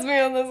 trust me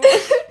on this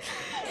one.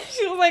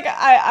 She was like,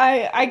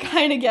 I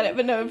kind of get it,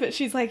 but no, but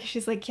she's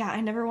like, yeah,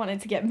 I never wanted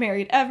to get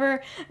married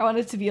ever. I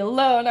wanted to be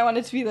alone. I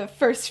wanted to be the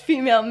first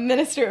female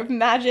minister of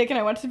magic, and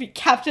I wanted to be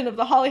captain of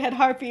the Hollyhead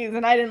Harpies,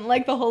 and I didn't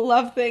like the whole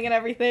love thing and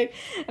everything,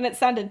 and it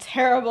sounded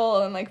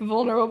terrible and like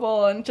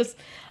vulnerable, and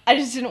I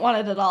just didn't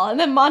want it at all. And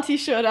then Monty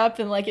showed up,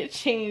 and like it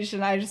changed,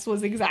 and I just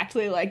was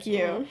exactly like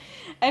you.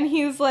 And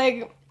he's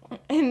like,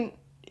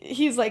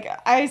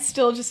 I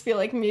still just feel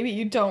like maybe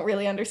you don't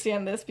really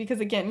understand this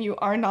because again, you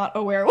are not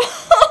a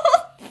werewolf.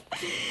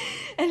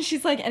 And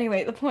she's like,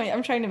 anyway, the point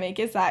I'm trying to make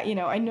is that, you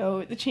know, I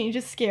know the change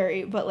is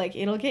scary, but like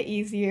it'll get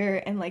easier,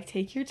 and like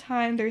take your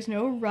time. There's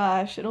no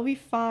rush. It'll be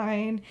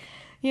fine,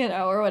 you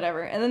know, or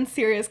whatever. And then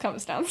Sirius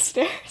comes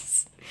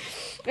downstairs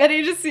and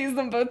he just sees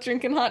them both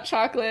drinking hot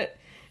chocolate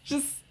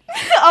just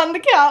on the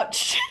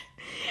couch.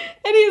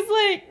 And he's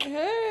like,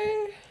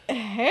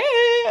 hey.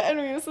 And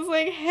Remus is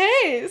like,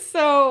 hey.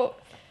 So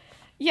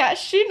yeah,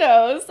 she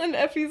knows. And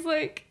Effie's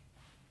like,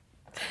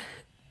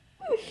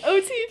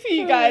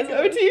 OTP, guys,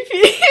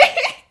 OTP.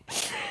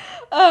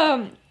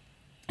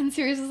 And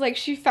Sirius is like,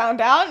 she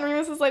found out, and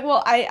Remus is like,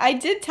 well, I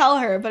did tell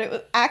her, but it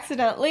was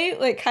accidentally,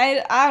 like, kind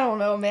of, I don't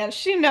know, man,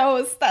 she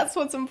knows, that's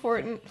what's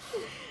important.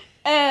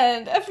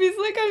 And Effie's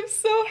like, I'm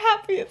so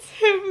happy it's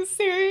him,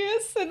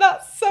 Sirius, and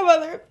not some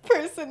other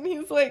person.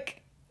 He's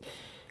like,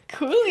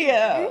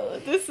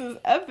 coolio, this is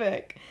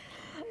epic.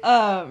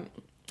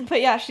 But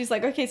yeah, she's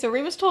like, okay, so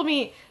Remus told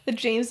me that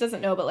James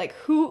doesn't know, but like,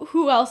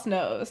 who else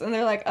knows? And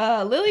they're like,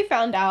 Lily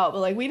found out,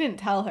 but like, we didn't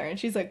tell her. And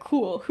she's like,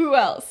 cool, who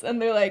else?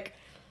 And they're like,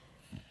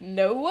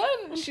 no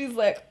one? She's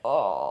like,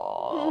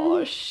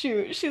 oh,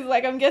 shoot. She's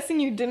like, I'm guessing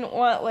you didn't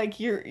want, like,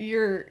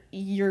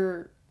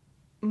 your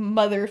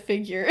mother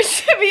figure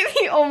to be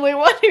the only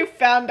one who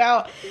found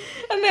out.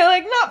 And they're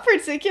like, not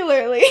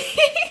particularly.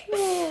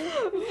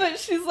 But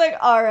she's like,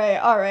 all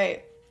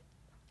right.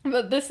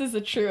 But this is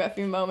a true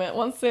effing moment.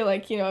 Once they,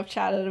 like, you know, have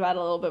chatted about it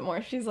a little bit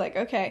more, she's like,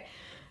 okay.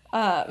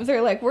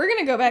 They're like, we're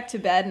gonna go back to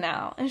bed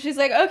now. And she's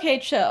like, okay,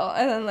 chill.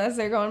 And then as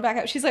they're going back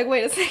up, she's like,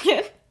 wait a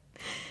second.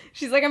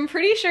 She's like, I'm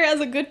pretty sure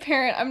as a good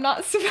parent, I'm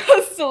not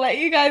supposed to let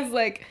you guys,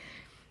 like,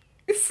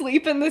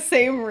 sleep in the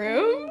same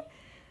room.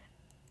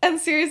 And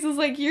Sirius is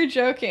like, you're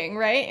joking,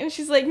 right? And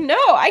she's like, no,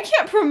 I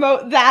can't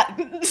promote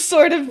that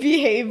sort of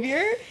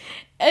behavior.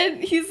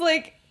 And he's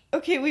like,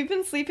 okay, we've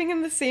been sleeping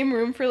in the same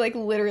room for, like,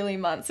 literally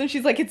months. And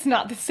she's like, it's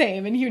not the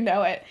same, and you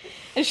know it.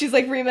 And she's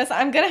like, Remus,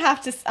 I'm gonna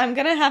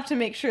have to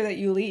make sure that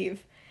you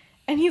leave.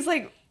 And he's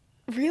like,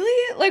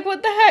 really? Like,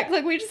 what the heck?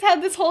 Like, we just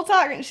had this whole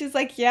talk. And she's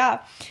like,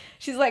 yeah.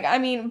 She's like, I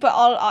mean, but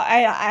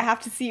I have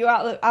to see you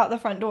out the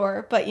front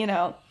door. But, you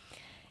know,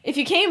 if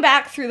you came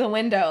back through the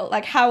window,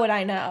 like, how would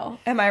I know?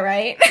 Am I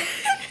right?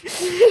 And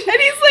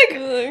he's like,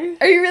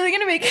 are you really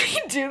gonna make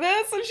me do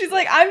this? And she's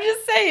like, I'm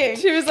just saying.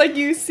 She was like,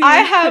 you seem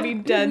pretty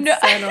dead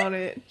set on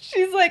it.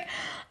 She's like,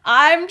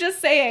 I'm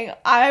just saying,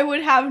 I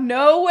would have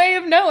no way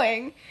of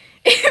knowing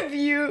if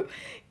you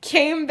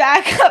came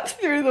back up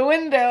through the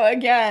window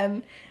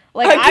again.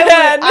 Like,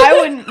 I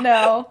wouldn't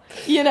know,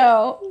 you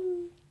know.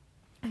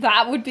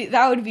 That would be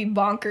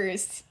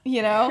bonkers,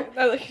 you know?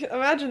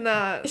 Imagine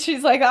that.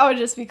 She's like, that would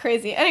just be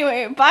crazy.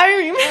 Anyway, bye,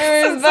 Remus.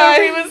 And Bye.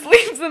 so Remus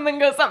leaves and then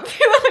goes up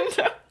through the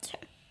window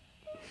again.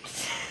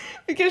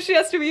 Because she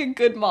has to be a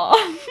good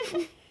mom.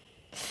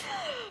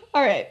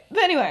 Alright,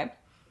 but anyway.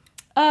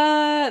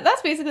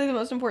 That's basically the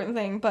most important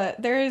thing,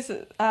 but there's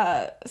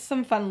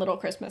some fun little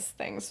Christmas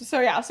things. So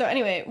yeah, so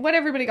anyway, what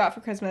everybody got for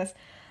Christmas.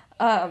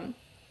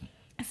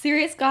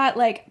 Sirius got,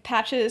 like,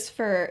 patches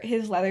for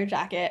his leather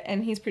jacket,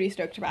 and he's pretty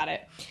stoked about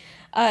it.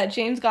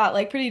 James got,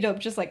 like, pretty dope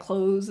just, like,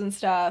 clothes and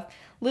stuff.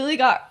 Lily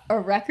got a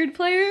record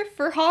player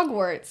for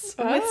Hogwarts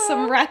with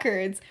some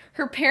records.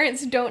 Her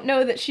parents don't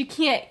know that she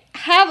can't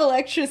have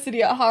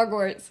electricity at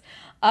Hogwarts.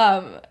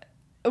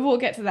 We'll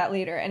get to that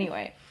later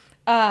anyway.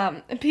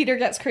 Peter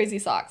gets crazy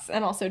socks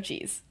and also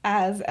cheese,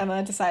 as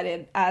Emma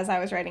decided as I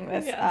was writing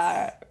this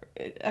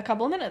a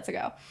couple of minutes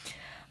ago.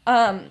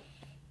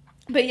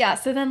 But yeah,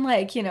 so then,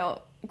 like, you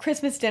know,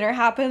 Christmas dinner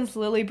happens.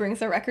 Lily brings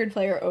the record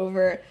player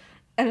over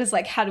and is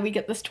like, how do we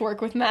get this to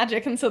work with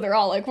magic? And so they're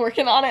all, like,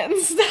 working on it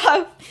and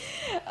stuff.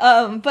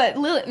 But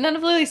none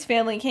of Lily's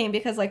family came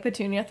because, like,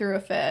 Petunia threw a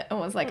fit and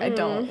was like, I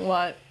don't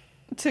want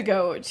to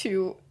go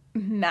to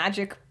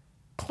magic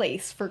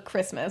place for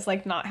Christmas,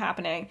 like, not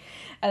happening.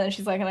 And then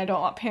she's like, and I don't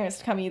want parents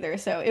to come either.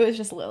 So it was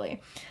just Lily.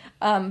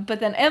 But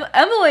then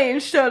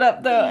Emmeline showed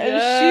up, though,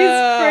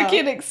 and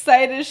she's freaking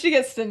excited. She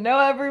gets to know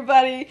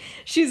everybody.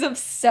 She's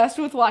obsessed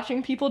with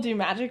watching people do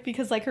magic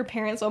because, like, her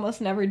parents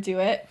almost never do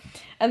it,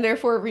 and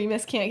therefore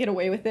Remus can't get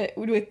away with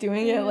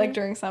doing it, like,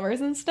 during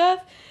summers and stuff.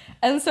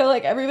 And so,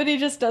 like, everybody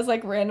just does,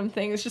 like, random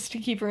things just to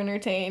keep her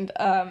entertained.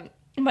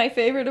 My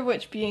favorite of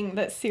which being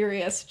that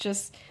Sirius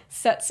just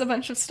sets a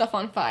bunch of stuff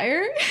on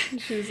fire.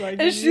 She's like,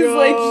 and she's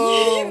like,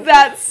 yeah,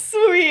 that's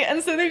sweet.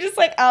 And so they're just,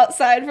 like,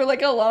 outside for,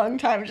 like, a long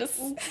time.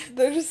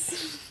 They're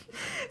just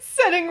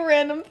setting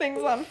random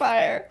things on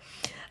fire.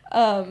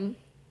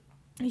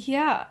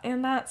 Yeah,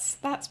 and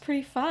that's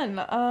pretty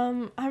fun.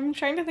 I'm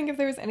trying to think if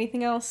there was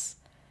anything else,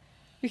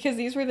 because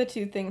these were the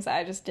two things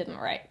I just didn't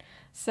write.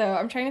 So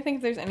I'm trying to think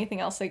if there's anything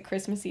else, like,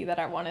 Christmassy that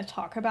I want to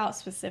talk about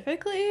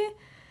specifically.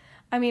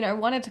 I mean, I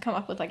wanted to come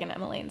up with, like, an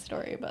Emmeline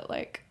story, but,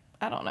 like,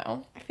 I don't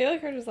know. I feel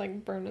like her just,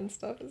 like, burning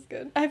stuff is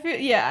good. I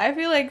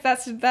feel like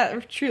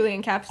that truly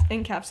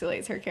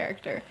encapsulates her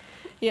character,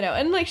 you know.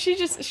 And, like,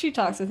 she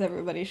talks with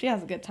everybody. She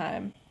has a good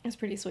time. It's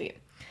pretty sweet.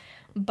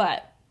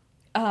 But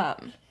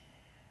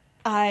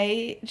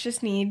I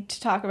just need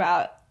to talk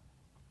about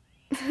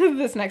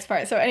this next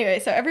part. So anyway,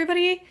 so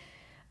everybody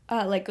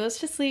like, goes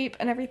to sleep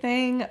and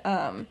everything.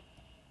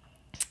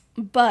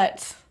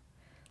 But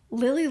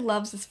Lily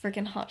loves this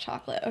freaking hot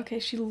chocolate. Okay,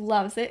 she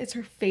loves it. It's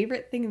her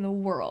favorite thing in the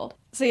world.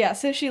 So yeah,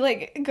 so she,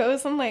 like,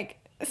 goes and, like,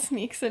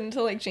 sneaks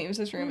into, like,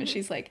 James's room, and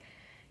she's like,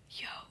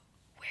 yo,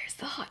 where's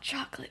the hot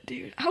chocolate,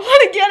 dude? I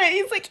want to get it.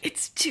 He's like,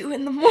 it's 2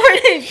 a.m.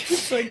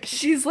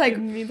 She's like, give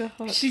me the hot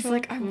chocolate. She's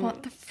like, I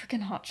want the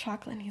freaking hot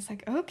chocolate. And he's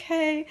like,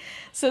 okay.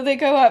 So they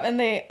go up and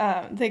they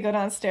go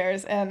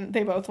downstairs, and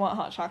they both want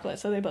hot chocolate.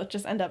 So they both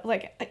just end up,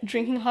 like,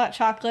 drinking hot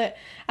chocolate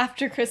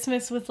after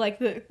Christmas with, like,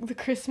 the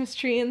Christmas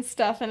tree and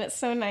stuff. And it's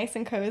so nice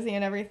and cozy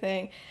and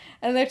everything.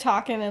 And they're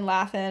talking and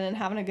laughing and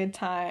having a good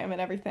time and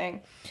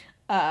everything.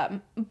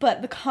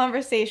 But the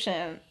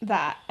conversation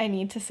that I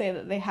need to say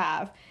that they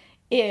have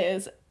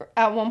is,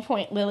 at one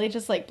point, Lily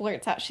just, like,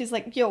 blurts out, she's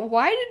like, yo,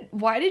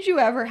 why did you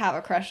ever have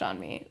a crush on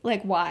me?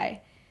 Like,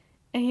 why?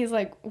 And he's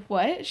like,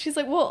 what? She's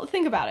like, well,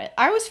 think about it.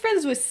 I was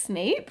friends with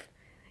Snape.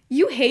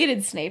 You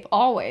hated Snape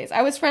always.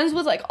 I was friends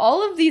with, like,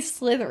 all of these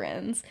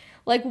Slytherins.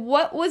 Like,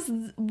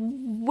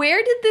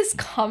 where did this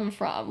come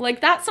from?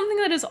 Like, that's something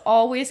that has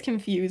always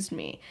confused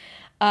me.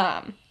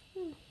 And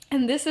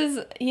this is,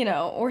 you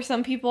know, or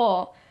some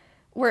people,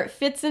 where it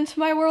fits into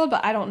my world,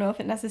 but I don't know if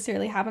it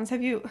necessarily happens.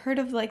 Have you heard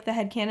of, like, the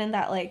headcanon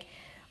that, like,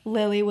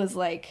 Lily was,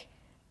 like,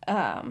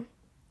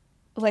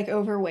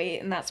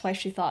 overweight, and that's why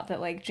she thought that,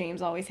 like,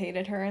 James always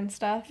hated her and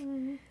stuff?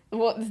 Mm-hmm.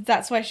 Well,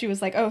 that's why she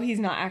was like, oh, he's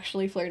not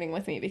actually flirting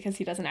with me because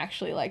he doesn't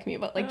actually like me,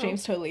 but, like,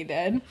 James totally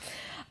did.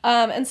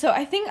 And so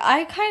I think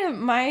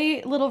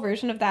my little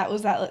version of that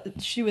was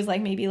that she was,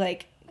 like, maybe,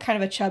 like, kind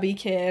of a chubby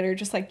kid, or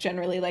just, like,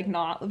 generally, like,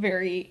 not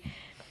very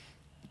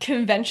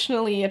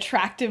conventionally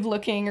attractive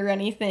looking or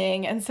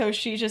anything, and so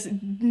she just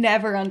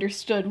never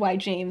understood why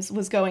James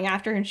was going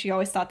after her, and she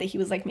always thought that he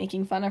was, like,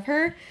 making fun of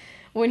her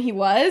when he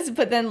was,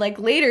 but then, like,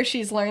 later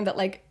she's learned that,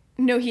 like,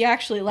 no, he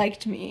actually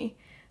liked me.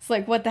 It's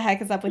like, what the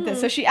heck is up with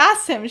this? So she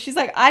asks him, she's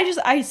like,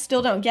 I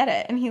still don't get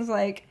it. And he's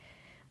like,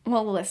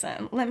 well,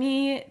 listen, let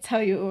me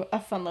tell you a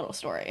fun little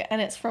story. And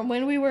it's from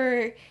when we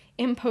were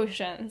in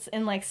potions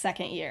in, like,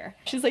 second year.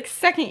 She's like,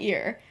 second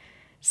year?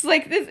 She's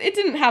like, it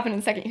didn't happen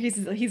in second year.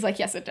 He's like,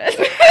 yes, it did.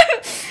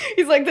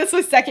 He's like, this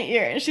was second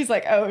year. And she's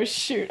like, oh,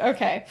 shoot,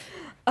 okay.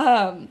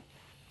 And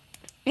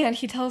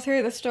he tells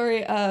her the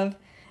story of,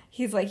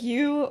 he's like,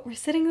 you were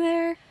sitting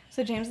there.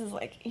 So James is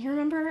like, you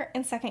remember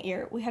in second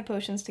year, we had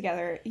potions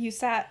together. You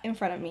sat in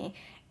front of me,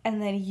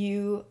 and then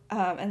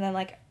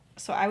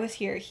so I was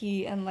here.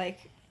 He and,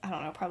 like, I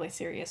don't know, probably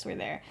Sirius were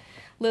there.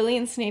 Lily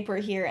and Snape were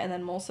here, and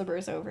then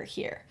Mulciber's over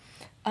here.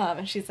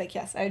 And she's like,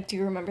 yes, I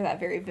do remember that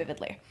very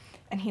vividly.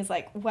 And he's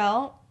like,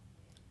 well,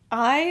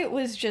 I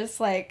was just,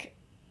 like,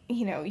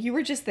 you know, you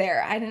were just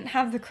there. I didn't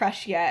have the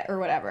crush yet or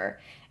whatever.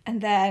 And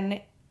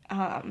then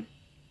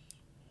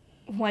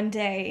one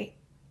day,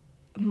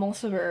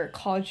 Mulciber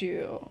called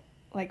you,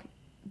 like,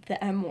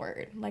 the M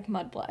word, like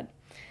mudblood,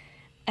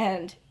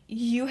 and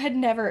you had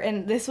never,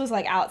 and this was,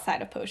 like,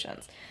 outside of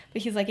potions,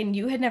 but he's like, and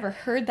you had never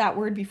heard that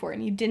word before,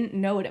 and you didn't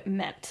know what it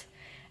meant,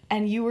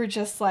 and you were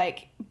just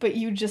like, but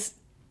you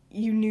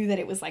knew that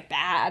it was, like,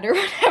 bad or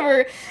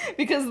whatever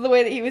because of the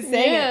way that he was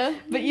saying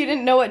it, but you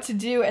didn't know what to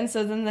do. And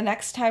so then the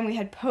next time we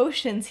had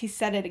potions, he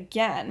said it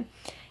again,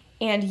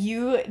 and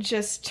you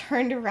just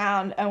turned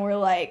around and were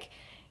like,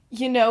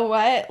 you know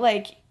what,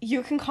 like,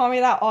 you can call me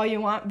that all you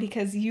want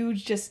because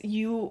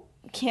you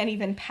can't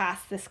even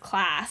pass this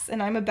class,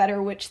 and I'm a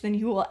better witch than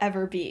you will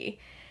ever be.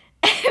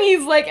 And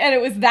he's like, and it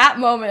was that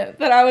moment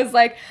that I was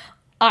like,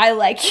 I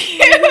like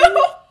you.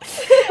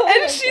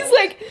 And she's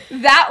like,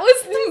 that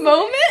was the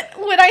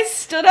moment when I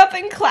stood up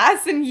in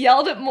class and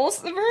yelled at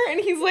Mulciber, and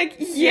he's like,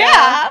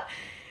 yeah.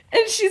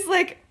 And she's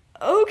like,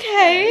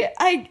 okay,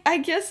 I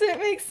guess it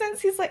makes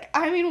sense. He's like,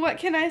 I mean, what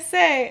can I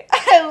say?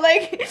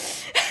 Like,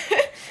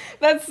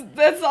 that's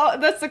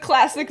the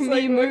classic me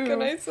like, move. What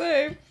can I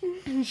say?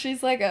 And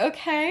she's like,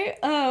 okay,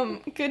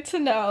 good to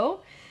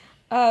know.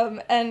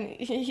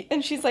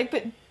 And she's like,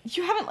 but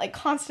you haven't, like,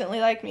 constantly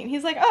liked me. And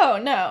he's like, oh,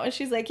 no. And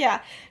she's like,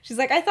 yeah. She's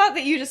like, I thought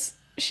that you just,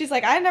 she's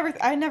like, I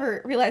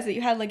never realized that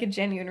you had, like, a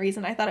genuine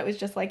reason. I thought it was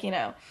just, like, you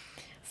know,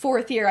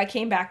 fourth year I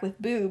came back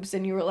with boobs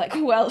and you were like,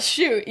 well,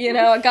 shoot, you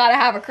know, I gotta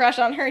have a crush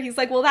on her. He's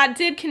like, well, that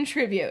did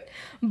contribute,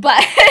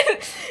 but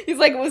he's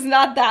like, it was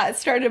not that. It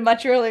started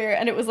much earlier,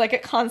 and it was like a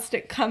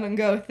constant come and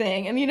go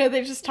thing. And, you know,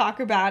 they just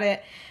talk about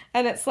it,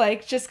 and it's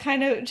like just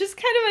kind of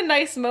a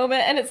nice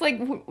moment, and it's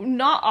like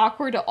not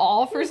awkward at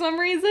all for some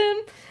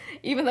reason,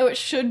 even though it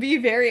should be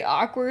very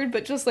awkward,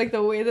 but just like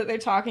the way that they're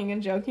talking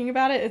and joking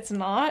about it, it's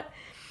not.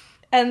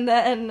 And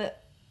then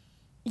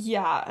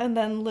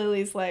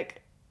Lily's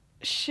like,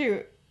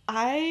 shoot,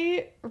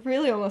 I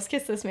really almost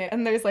kissed this man,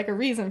 and there's, like, a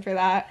reason for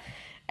that.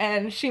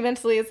 And she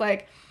mentally is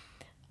like,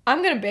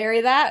 I'm gonna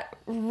bury that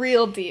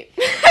real deep.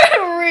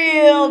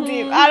 Real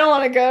deep. I don't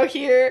want to go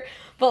here,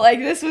 but, like,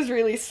 this was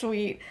really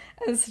sweet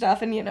and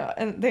stuff. And, you know,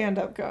 and they end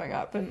up going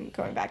up and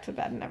going back to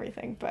bed and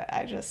everything. But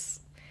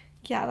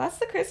that's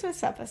the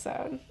Christmas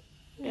episode.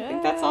 Yeah. I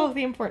think that's all of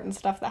the important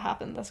stuff that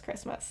happened this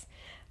Christmas.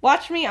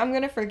 Watch me, I'm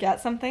gonna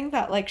forget something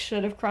that, like,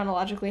 should have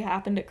chronologically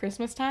happened at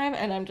Christmas time,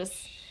 and I'm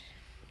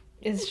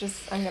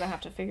gonna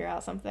have to figure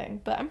out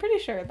something, but I'm pretty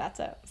sure that's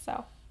it.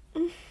 So,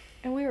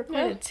 and we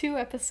recorded 2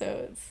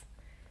 episodes.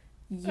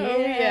 Yeah. Oh,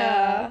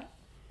 yeah.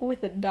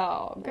 With a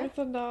dog. Are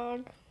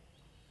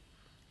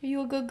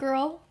you a good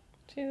girl?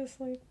 She's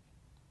asleep.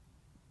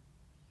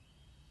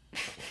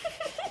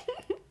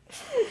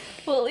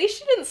 Well, at least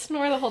she didn't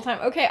snore the whole time.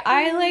 Okay,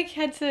 I, like,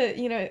 had to,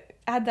 you know,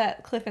 add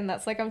that clip in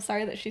that's like, I'm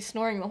sorry that she's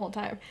snoring the whole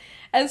time.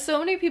 And so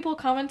many people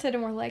commented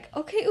and were like,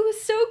 okay, it was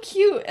so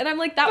cute. And I'm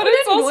like, that would annoy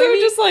me. But it's also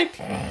just like,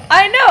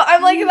 I know,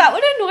 I'm like, that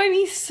would annoy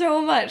me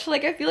so much.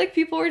 Like, I feel like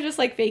people were just,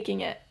 like,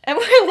 faking it. And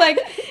we're like,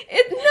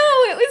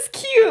 it was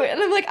cute.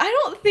 And I'm like, I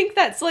don't think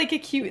that's, like, a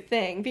cute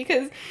thing,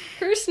 because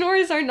her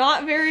snores are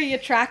not very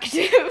attractive.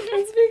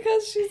 It's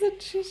because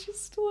she's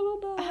just a little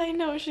dog. I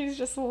know, she's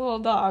just a little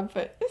dog,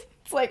 but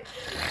it's like,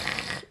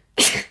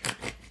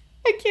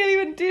 I can't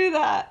even do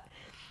that.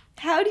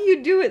 How do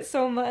you do it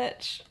so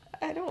much?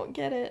 I don't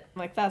get it.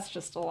 Like, that's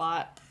just a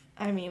lot.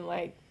 I mean,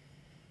 like,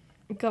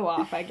 go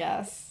off, I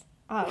guess.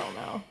 I don't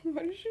know.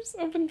 Why did you just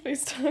open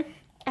FaceTime?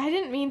 I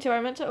didn't mean to. I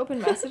meant to open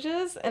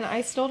messages, and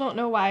I still don't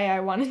know why I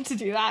wanted to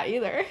do that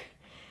either.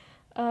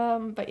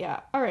 But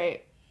yeah. All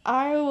right.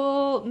 I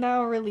will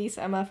now release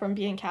Emma from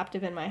being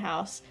captive in my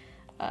house.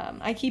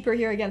 I keep her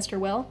here against her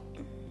will,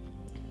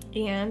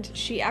 and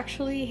she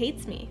actually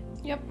hates me.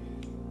 Yep.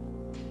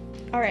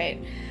 All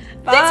right.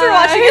 Bye. Thanks for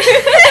watching.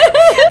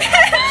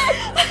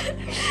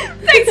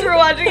 Thanks for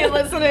watching and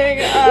listening.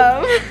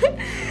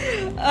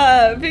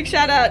 Big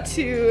shout out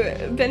to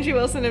Benji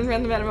Wilson and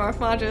Ren the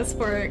Metamorphmagus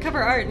for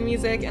cover art and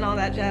music and all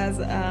that jazz.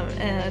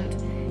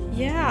 And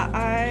yeah,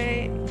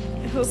 I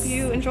hope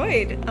you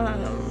enjoyed.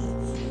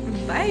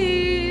 Bye.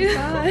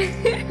 Bye.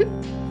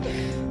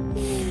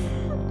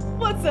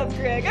 What's up,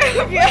 Greg? I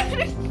hope you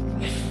had